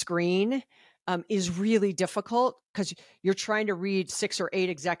screen is really difficult because you're trying to read 6 or 8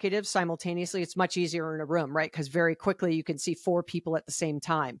 executives simultaneously. It's much easier in a room, right? Because very quickly you can see 4 people at the same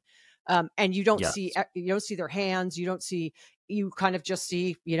time. And you don't see their hands. You kind of just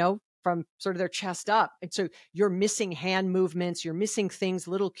see, from sort of their chest up. And so you're missing hand movements, you're missing things,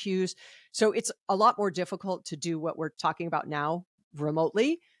 little cues. So it's a lot more difficult to do what we're talking about now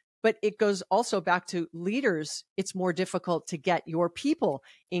remotely. But it goes also back to leaders. It's more difficult to get your people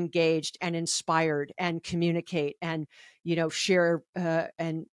engaged and inspired and communicate and, share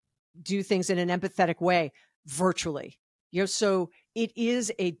and do things in an empathetic way virtually. So it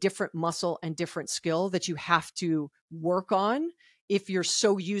is a different muscle and different skill that you have to work on if you're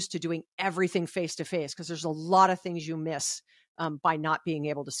so used to doing everything face to face, because there's a lot of things you miss by not being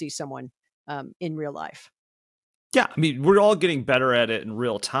able to see someone in real life. Yeah, I mean, we're all getting better at it in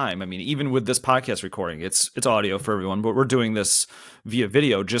real time. I mean, even with this podcast recording, it's audio for everyone, but we're doing this via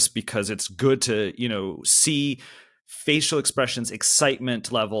video just because it's good to, see facial expressions, excitement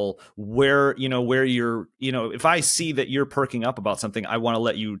level, where you're, if I see that you're perking up about something, I want to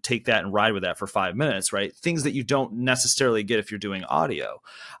let you take that and ride with that for 5 minutes, right? Things that you don't necessarily get if you're doing audio.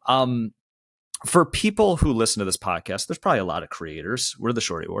 For people who listen to this podcast, there's probably a lot of creators. We're the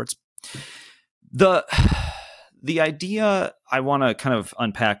Shorty Awards. The idea I want to kind of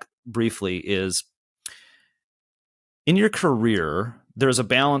unpack briefly is, in your career, there's a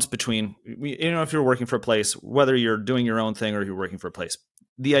balance between, if you're working for a place, whether you're doing your own thing or you're working for a place,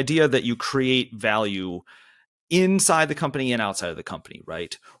 the idea that you create value inside the company and outside of the company,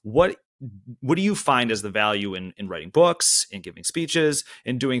 right? What do you find as the value in writing books, in giving speeches,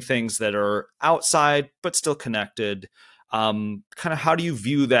 in doing things that are outside but still connected? Kind of how do you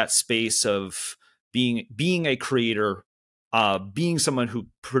view that space of being a creator, being someone who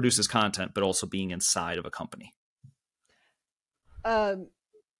produces content, but also being inside of a company?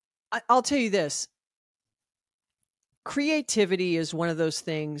 I'll tell you this. Creativity is one of those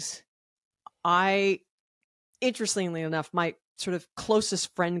things. Interestingly enough, my sort of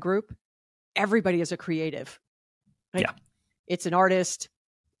closest friend group, everybody is a creative. Right? Yeah. It's an artist,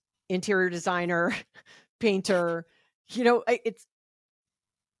 interior designer, painter. It's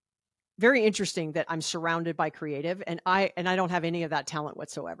very interesting that I'm surrounded by creative, and I don't have any of that talent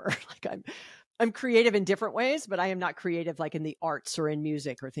whatsoever. Like I'm creative in different ways, but I am not creative like in the arts or in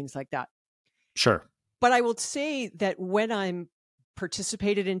music or things like that. Sure. But I will say that when I'm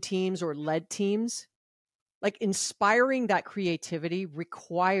participated in teams or led teams, like inspiring that creativity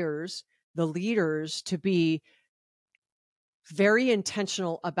requires the leaders to be very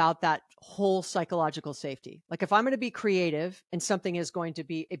intentional about that whole psychological safety. Like if I'm going to be creative and something is going to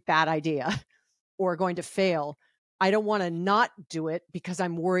be a bad idea or going to fail, I don't want to not do it because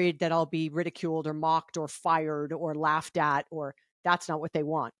I'm worried that I'll be ridiculed or mocked or fired or laughed at, or that's not what they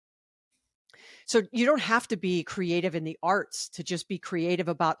want. So you don't have to be creative in the arts to just be creative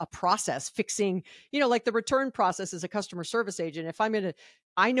about a process, fixing, like the return process as a customer service agent. If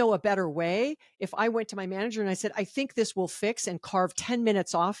I know a better way. If I went to my manager and I said, I think this will fix and carve 10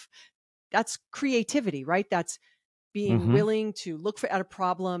 minutes off that's creativity, right? That's being willing to look at a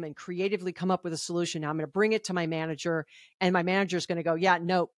problem and creatively come up with a solution. Now I'm going to bring it to my manager, and my manager is going to go, yeah,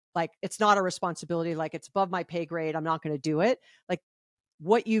 no, like it's not a responsibility. Like it's above my pay grade. I'm not going to do it. Like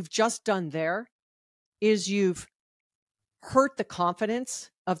what you've just done there is you've hurt the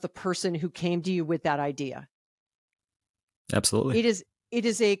confidence of the person who came to you with that idea. Absolutely. It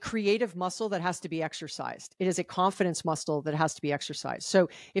is a creative muscle that has to be exercised. It is a confidence muscle that has to be exercised. So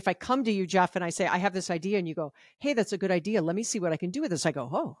if I come to you, Jeff, and I say, I have this idea, and you go, hey, that's a good idea. Let me see what I can do with this. I go,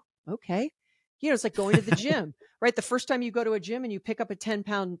 oh, okay. It's like going to the gym, right? The first time you go to a gym and you pick up a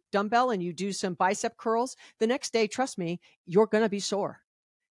 10-pound dumbbell and you do some bicep curls, the next day, trust me, you're going to be sore.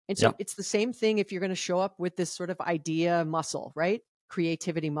 And so it's the same thing if you're going to show up with this sort of idea muscle, right?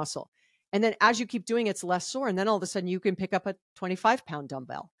 Creativity muscle. And then as you keep doing it, it's less sore. And then all of a sudden you can pick up a 25-pound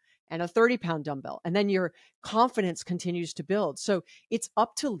dumbbell and a 30-pound dumbbell. And then your confidence continues to build. So it's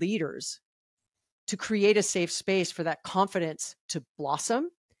up to leaders to create a safe space for that confidence to blossom.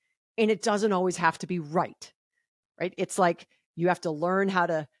 And it doesn't always have to be right? It's like you have to learn how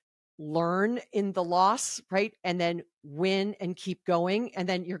to learn in the loss, right? And then win and keep going. And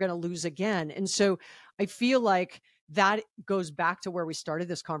then you're going to lose again. And so I feel like that goes back to where we started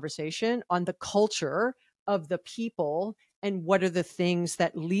this conversation on the culture of the people and what are the things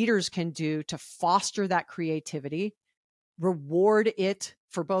that leaders can do to foster that creativity, reward it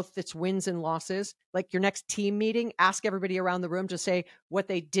for both its wins and losses. Like your next team meeting, ask everybody around the room to say what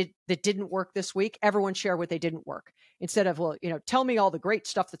they did that didn't work this week. Everyone share what they didn't work instead of, well, tell me all the great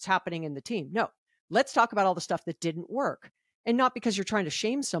stuff that's happening in the team. No, let's talk about all the stuff that didn't work. And not because you're trying to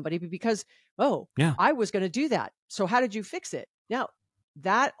shame somebody, but because, I was going to do that. So how did you fix it? Now,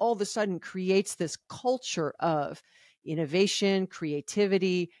 that all of a sudden creates this culture of innovation,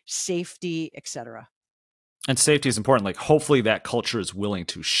 creativity, safety, etc. And safety is important. Like hopefully that culture is willing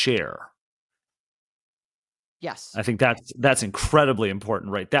to share. Yes. I think that's incredibly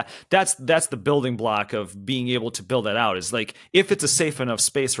important, right? That's the building block of being able to build that out is like, if it's a safe enough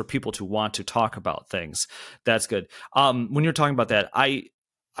space for people to want to talk about things, that's good. When you're talking about that,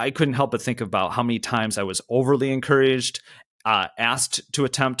 I couldn't help but think about how many times I was overly encouraged, asked to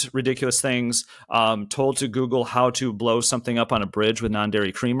attempt ridiculous things, told to Google how to blow something up on a bridge with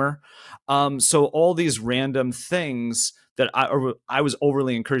non-dairy creamer. So all these random things that I was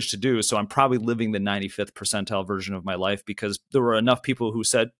overly encouraged to do. So I'm probably living the 95th percentile version of my life because there were enough people who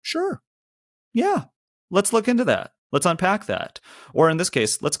said, sure, yeah, let's look into that. Let's unpack that. Or in this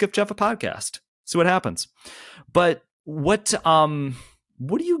case, let's give Jeff a podcast, see what happens. But what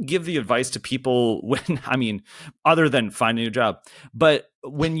do you give the advice to people when, other than finding a job, but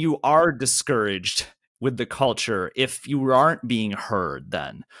when you are discouraged with the culture, if you aren't being heard,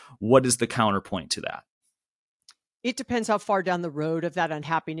 then what is the counterpoint to that? It depends how far down the road of that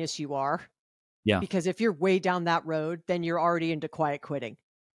unhappiness you are. Yeah. Because if you're way down that road, then you're already into quiet quitting,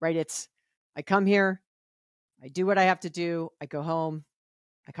 right? I come here, I do what I have to do, I go home,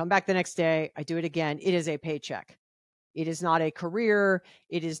 I come back the next day, I do it again. It is a paycheck. It is not a career.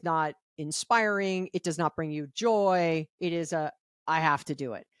 It is not inspiring. It does not bring you joy. It is I have to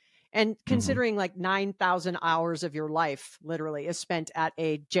do it. And considering like 9,000 hours of your life literally is spent at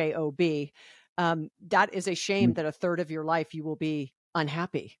a job, that is a shame that a third of your life you will be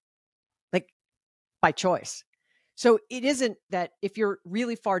unhappy, like by choice. So it isn't that if you're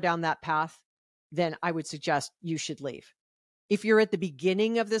really far down that path, then I would suggest you should leave. If you're at the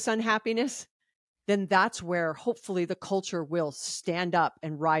beginning of this unhappiness, then that's where hopefully the culture will stand up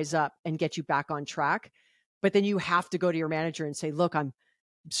and rise up and get you back on track. But then you have to go to your manager and say, look, I'm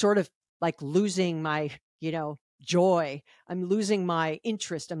sort of like losing my, joy. I'm losing my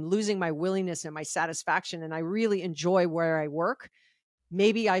interest. I'm losing my willingness and my satisfaction. And I really enjoy where I work.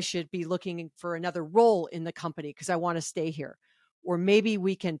 Maybe I should be looking for another role in the company because I want to stay here. Or maybe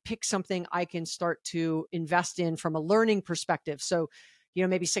we can pick something I can start to invest in from a learning perspective. So,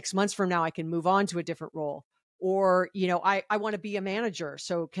 maybe 6 months from now, I can move on to a different role. Or, I want to be a manager.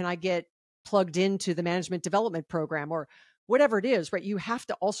 So can I get plugged into the management development program or whatever it is, right? You have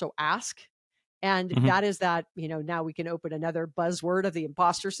to also ask. And that is that, now we can open another buzzword of the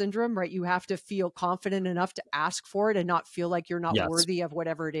imposter syndrome, right? You have to feel confident enough to ask for it and not feel like you're not worthy of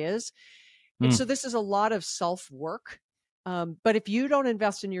whatever it is. And so this is a lot of self-work. But if you don't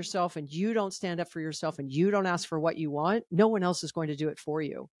invest in yourself and you don't stand up for yourself and you don't ask for what you want, no one else is going to do it for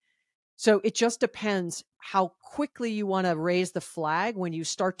you. So it just depends how quickly you want to raise the flag when you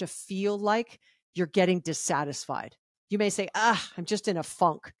start to feel like you're getting dissatisfied. You may say, I'm just in a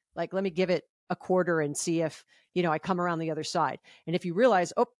funk. Like, let me give it a quarter and see if, I come around the other side. And if you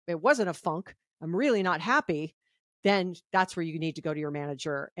realize, it wasn't a funk, I'm really not happy, then that's where you need to go to your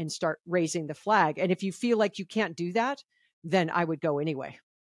manager and start raising the flag. And if you feel like you can't do that, then I would go anyway.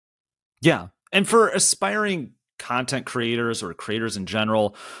 Yeah. And for aspiring content creators or creators in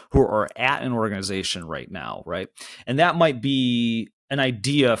general who are at an organization right now, right? And that might be an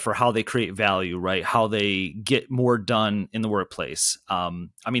idea for how they create value, right? How they get more done in the workplace. I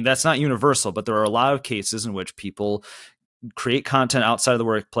mean, that's not universal, but there are a lot of cases in which people create content outside of the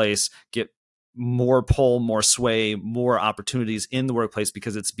workplace, get more pull, more sway, more opportunities in the workplace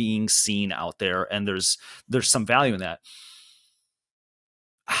because it's being seen out there, and there's some value in that.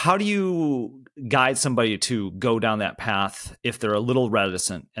 How do you guide somebody to go down that path if they're a little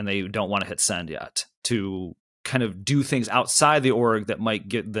reticent and they don't want to hit send yet, to kind of do things outside the org that might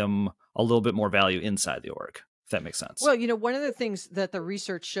get them a little bit more value inside the org, if that makes sense? Well, one of the things that the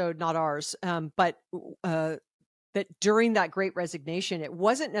research showed, not ours, but that during that Great Resignation, it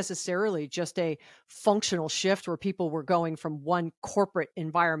wasn't necessarily just a functional shift where people were going from one corporate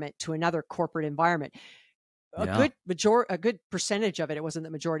environment to another corporate environment. A good percentage of it wasn't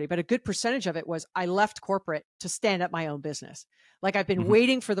the majority, but a good percentage of it was I left corporate to stand up my own business. Like, I've been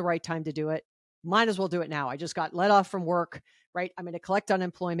waiting for the right time to do it. Might as well do it now. I just got let off from work, right? I'm going to collect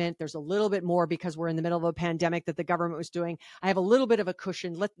unemployment. There's a little bit more because we're in the middle of a pandemic that the government was doing. I have a little bit of a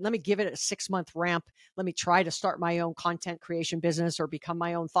cushion. Let me give it a 6-month ramp. Let me try to start my own content creation business or become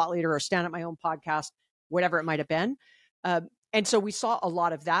my own thought leader or stand up my own podcast, whatever it might have been. And so we saw a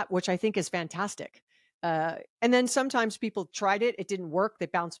lot of that, which I think is fantastic. And then sometimes people tried it. It didn't work. They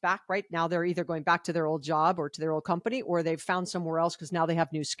bounced back, right? Now they're either going back to their old job or to their old company, or they've found somewhere else because now they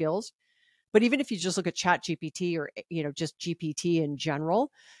have new skills. But even if you just look at ChatGPT or, just GPT in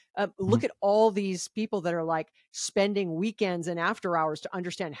general, look at all these people that are like spending weekends and after hours to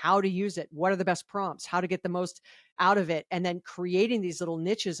understand how to use it. What are the best prompts, how to get the most out of it, and then creating these little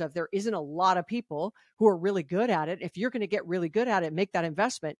niches of there isn't a lot of people who are really good at it. If you're going to get really good at it, make that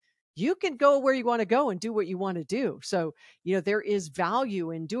investment, you can go where you want to go and do what you want to do. So, there is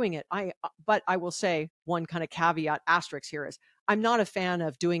value in doing it. But I will say one kind of caveat asterisk here is I'm not a fan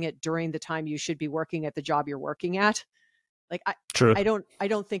of doing it during the time you should be working at the job you're working at. Like, I don't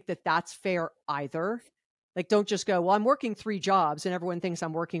think that that's fair either. Like, don't just go, well, I'm working 3 jobs and everyone thinks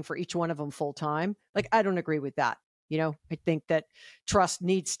I'm working for each one of them full time. Like, I don't agree with that. I think that trust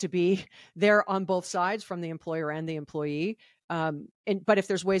needs to be there on both sides, from the employer and the employee. But if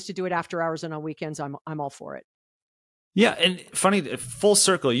there's ways to do it after hours and on weekends, I'm all for it. Yeah. And funny, full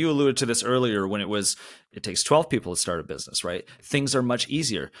circle, you alluded to this earlier when it takes 12 people to start a business, right? Things are much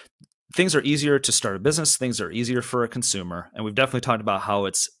easier. Things are easier to start a business. Things are easier for a consumer. And we've definitely talked about how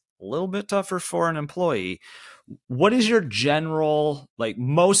it's a little bit tougher for an employee. What is your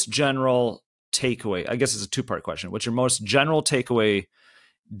most general takeaway? I guess it's a 2-part question. What's your most general takeaway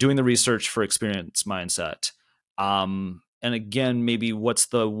doing the research for Experience Mindset? And again, maybe what's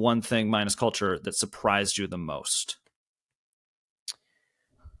the one thing minus culture that surprised you the most?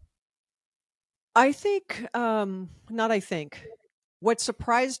 What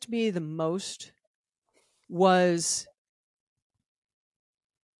surprised me the most was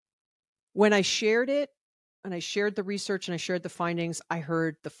when I shared it, and I shared the research and I shared the findings, I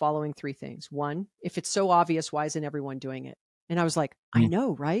heard the following 3 things. 1, if it's so obvious, why isn't everyone doing it? And I was like, I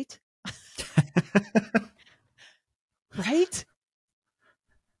know, right? Right?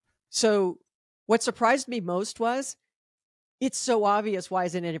 So what surprised me most was, it's so obvious, why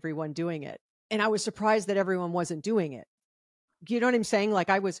isn't everyone doing it? And I was surprised that everyone wasn't doing it. You know what I'm saying? Like,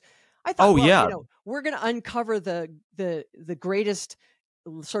 I thought, we're going to uncover the greatest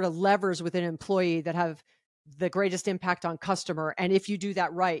sort of levers with an employee that have the greatest impact on customer. And if you do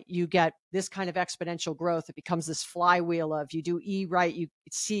that right, you get this kind of exponential growth. It becomes this flywheel of, you do E right,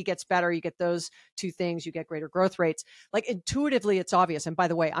 C gets better, you get those 2 things, you get greater growth rates. Like, intuitively, it's obvious. And by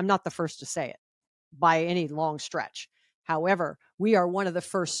the way, I'm not the first to say it by any long stretch. However, we are one of the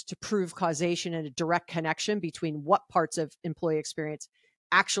first to prove causation and a direct connection between what parts of employee experience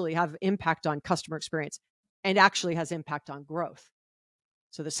actually have impact on customer experience and actually has impact on growth.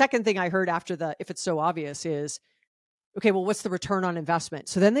 So the second thing I heard after if it's so obvious is, okay, well, what's the return on investment?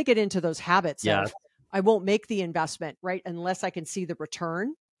 So then they get into those habits of, I won't make the investment, right, unless I can see the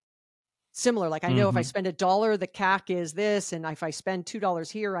return. Similar, like, I know if I spend $1, the CAC is this, and if I spend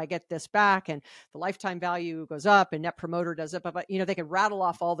 $2 here, I get this back, and the lifetime value goes up, and net promoter does it. But they can rattle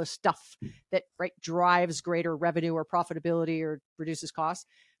off all the stuff that drives greater revenue or profitability or reduces costs.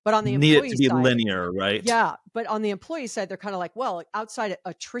 But on the employee side, need it to be linear, right? Yeah, but on the employee side, they're kind of like, well, outside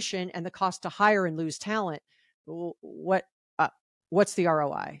attrition and the cost to hire and lose talent, what's the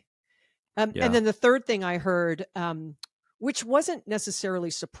ROI? And then the third thing I heard, which wasn't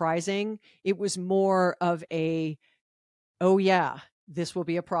necessarily surprising, it was more of a oh yeah, this will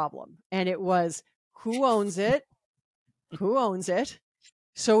be a problem. And it was, who owns it? Who owns it?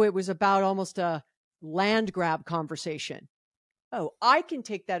 So it was about almost a land grab conversation. Oh, I can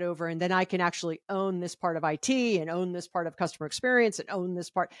take that over and then I can actually own this part of IT and own this part of customer experience and own this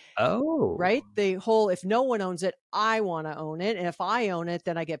part, Oh, right? The whole, if no one owns it, I want to own it. And if I own it,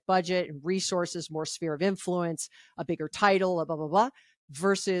 then I get budget and resources, more sphere of influence, a bigger title, blah, blah, blah,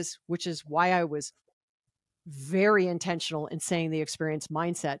 versus, which is why I was very intentional in saying the experience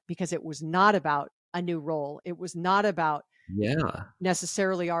mindset, because it was not about a new role. It was not about yeah.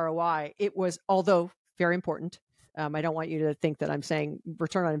 necessarily ROI. It was, although very important. I don't want you to think that I'm saying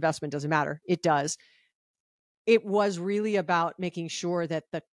return on investment doesn't matter. It does. It was really about making sure that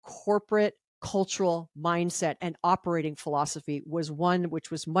the corporate cultural mindset and operating philosophy was one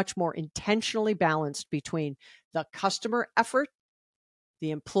which was much more intentionally balanced between the customer effort,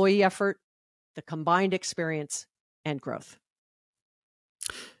 the employee effort, the combined experience, and growth.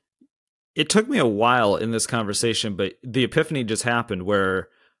 It took me a while in this conversation, but the epiphany just happened where,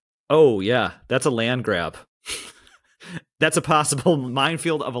 oh yeah, that's a land grab. That's a possible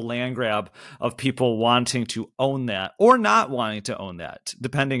minefield of a land grab of people wanting to own that or not wanting to own that,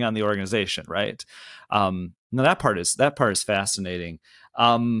 depending on the organization, right? No, that part is fascinating.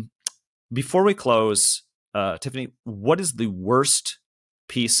 Before we close, Tiffani, what is the worst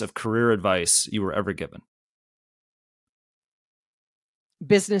piece of career advice you were ever given?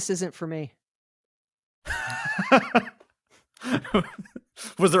 Business isn't for me.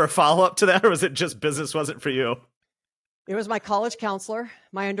 Was there a follow-up to that, or was it just business wasn't for you? It was my college counselor.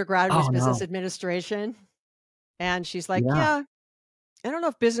 My undergrad was business administration. And she's like, yeah, I don't know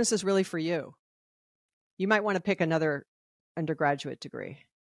if business is really for you. You might want to pick another undergraduate degree.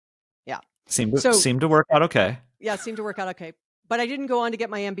 Yeah. Seemed to work out okay. Yeah, it seemed to work out okay. But I didn't go on to get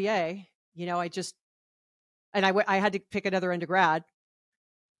my MBA. I had to pick another undergrad.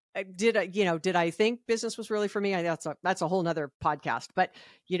 Did I think business was really for me? That's a whole nother podcast. But,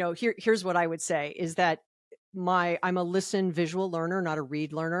 here's what I would say is that I'm a listen visual learner, not a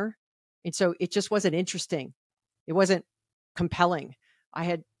read learner. And so it just wasn't interesting. It wasn't compelling. I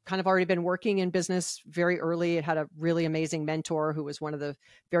had kind of already been working in business very early. It had a really amazing mentor who was one of the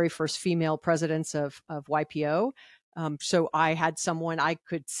very first female presidents of YPO. So I had someone I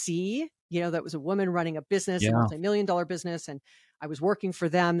could see, that was a woman running a business, a multi-million-dollar business. And I was working for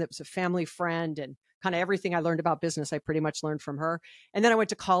them. That was a family friend, and kind of everything I learned about business, I pretty much learned from her. And then I went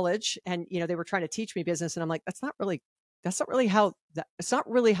to college, and they were trying to teach me business, and I'm like, it's not really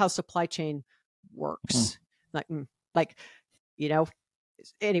how supply chain works.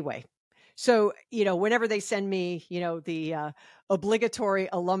 Anyway. So, whenever they send me, the obligatory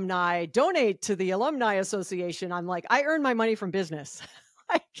alumni donate to the Alumni Association, I'm like, I earn my money from business.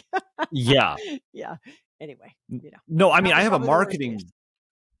 Yeah. Yeah. Anyway, No, I mean, I have a marketing.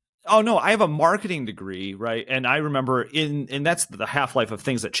 Oh no, I have a marketing degree, right? And I remember and that's the half-life of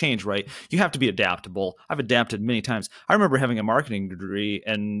things that change, right? You have to be adaptable. I've adapted many times. I remember having a marketing degree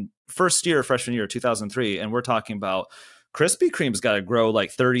and freshman year, 2003, and we're talking about Krispy Kreme's got to grow like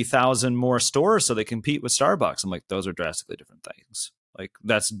 30,000 more stores so they compete with Starbucks. I'm like, those are drastically different things. Like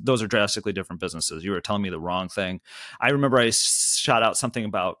those are drastically different businesses. You were telling me the wrong thing. I remember I shot out something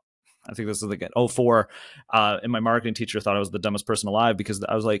about, I think this is like at 04, and my marketing teacher thought I was the dumbest person alive because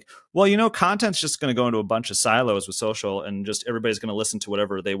I was like, well, content's just going to go into a bunch of silos with social, and just everybody's going to listen to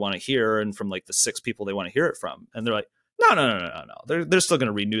whatever they want to hear, and from like the 6 people they want to hear it from. And they're like, no. They're still going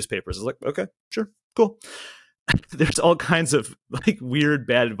to read newspapers. I was like, okay, sure, cool. There's all kinds of like weird,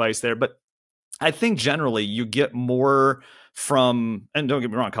 bad advice there, but I think generally you get more from, and don't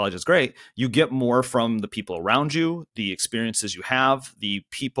get me wrong, college is great. You get more from the people around you, the experiences you have, the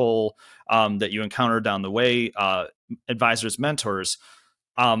people that you encounter down the way, advisors, mentors.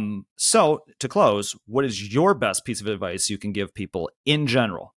 So to close, what is your best piece of advice you can give people in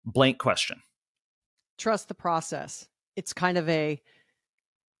general? Blank question. Trust the process. It's kind of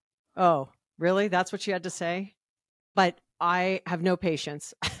oh, really? That's what you had to say? But I have no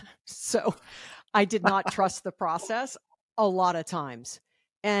patience. So I did not trust the process a lot of times.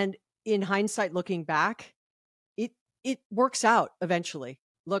 And in hindsight, looking back, it works out eventually.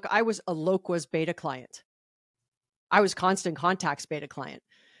 Look, I was a Loqua's beta client. I was Constant Contact's beta client.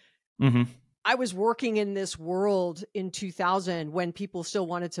 Mm-hmm. I was working in this world in 2000 when people still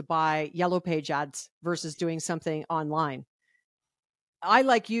wanted to buy Yellow Page ads versus doing something online. I,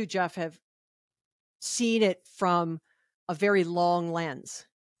 like you, Jeff, have seen it from a very long lens.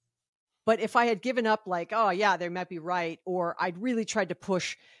 But if I had given up like, oh yeah, they might be right, or I'd really tried to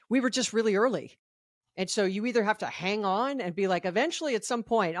push, we were just really early. And so you either have to hang on and be like, eventually at some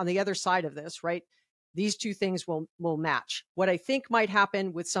point on the other side of this, right, these two things will match. What I think might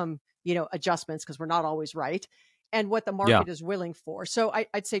happen with some, adjustments, because we're not always right, and what the market is willing for. So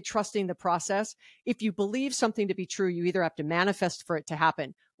I'd say trusting the process. If you believe something to be true, you either have to manifest for it to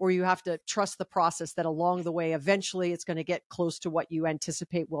happen, or you have to trust the process that along the way, eventually it's going to get close to what you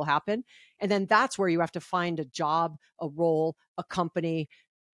anticipate will happen. And then that's where you have to find a job, a role, a company,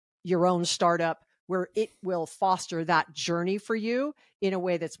 your own startup, where it will foster that journey for you in a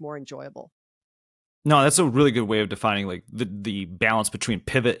way that's more enjoyable. No, that's a really good way of defining like the balance between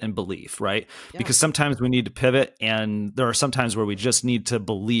pivot and belief, right? Yeah. Because sometimes we need to pivot, and there are some times where we just need to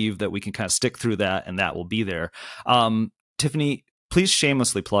believe that we can kind of stick through that, and that will be there. Tiffani, please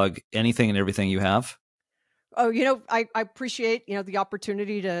shamelessly plug anything and everything you have. Oh, I appreciate, the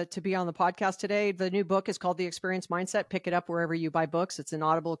opportunity to be on the podcast today. The new book is called The Experience Mindset. Pick it up wherever you buy books. It's an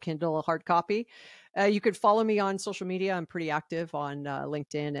Audible, Kindle, a hard copy. You could follow me on social media. I'm pretty active on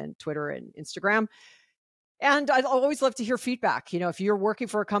LinkedIn and Twitter and Instagram. And I'd always love to hear feedback. If you're working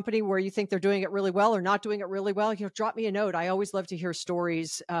for a company where you think they're doing it really well or not doing it really well, drop me a note. I always love to hear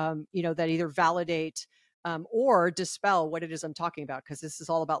stories, that either validate or dispel what it is I'm talking about, because this is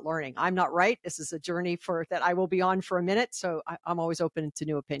all about learning. I'm not right. This is a journey that I will be on for a minute. So I'm always open to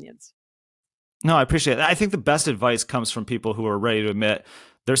new opinions. No, I appreciate it. I think the best advice comes from people who are ready to admit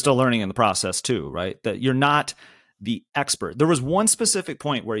they're still learning in the process too, right? That you're not the expert. There was one specific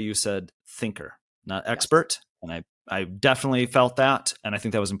point where you said thinker, not expert. Yes. And I definitely felt that. And I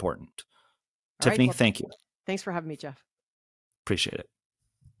think that was important. All Tiffani, right, well, thank you. Thanks for having me, Jeff. Appreciate it.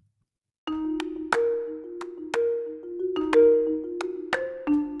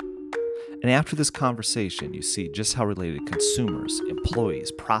 And after this conversation, you see just how related consumers,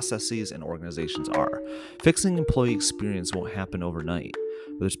 employees, processes, and organizations are. Fixing employee experience won't happen overnight,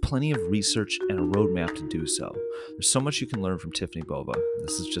 but there's plenty of research and a roadmap to do so. There's so much you can learn from Tiffani Bova.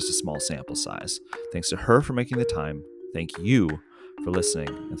 This is just a small sample size. Thanks to her for making the time. Thank you for listening,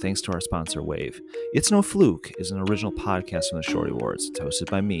 and thanks to our sponsor, Wave. It's No Fluke is an original podcast from the Shorty Awards. It's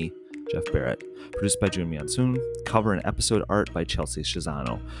hosted by me, Jeff Barrett, produced by Jun Myung-soon, cover and episode art by Chelsea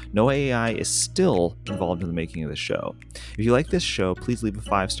Shizano. No AI is still involved in the making of this show. If you like this show, please leave a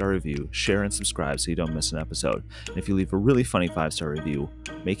 5-star review, share, and subscribe so you don't miss an episode. And if you leave a really funny 5-star review,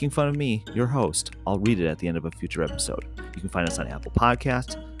 making fun of me, your host, I'll read it at the end of a future episode. You can find us on Apple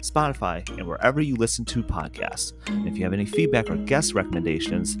Podcasts, Spotify, and wherever you listen to podcasts. And if you have any feedback or guest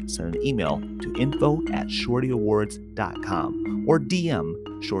recommendations, send an email to info@shortyawards.com or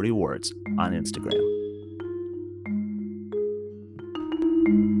DM Shorty Awards on Instagram.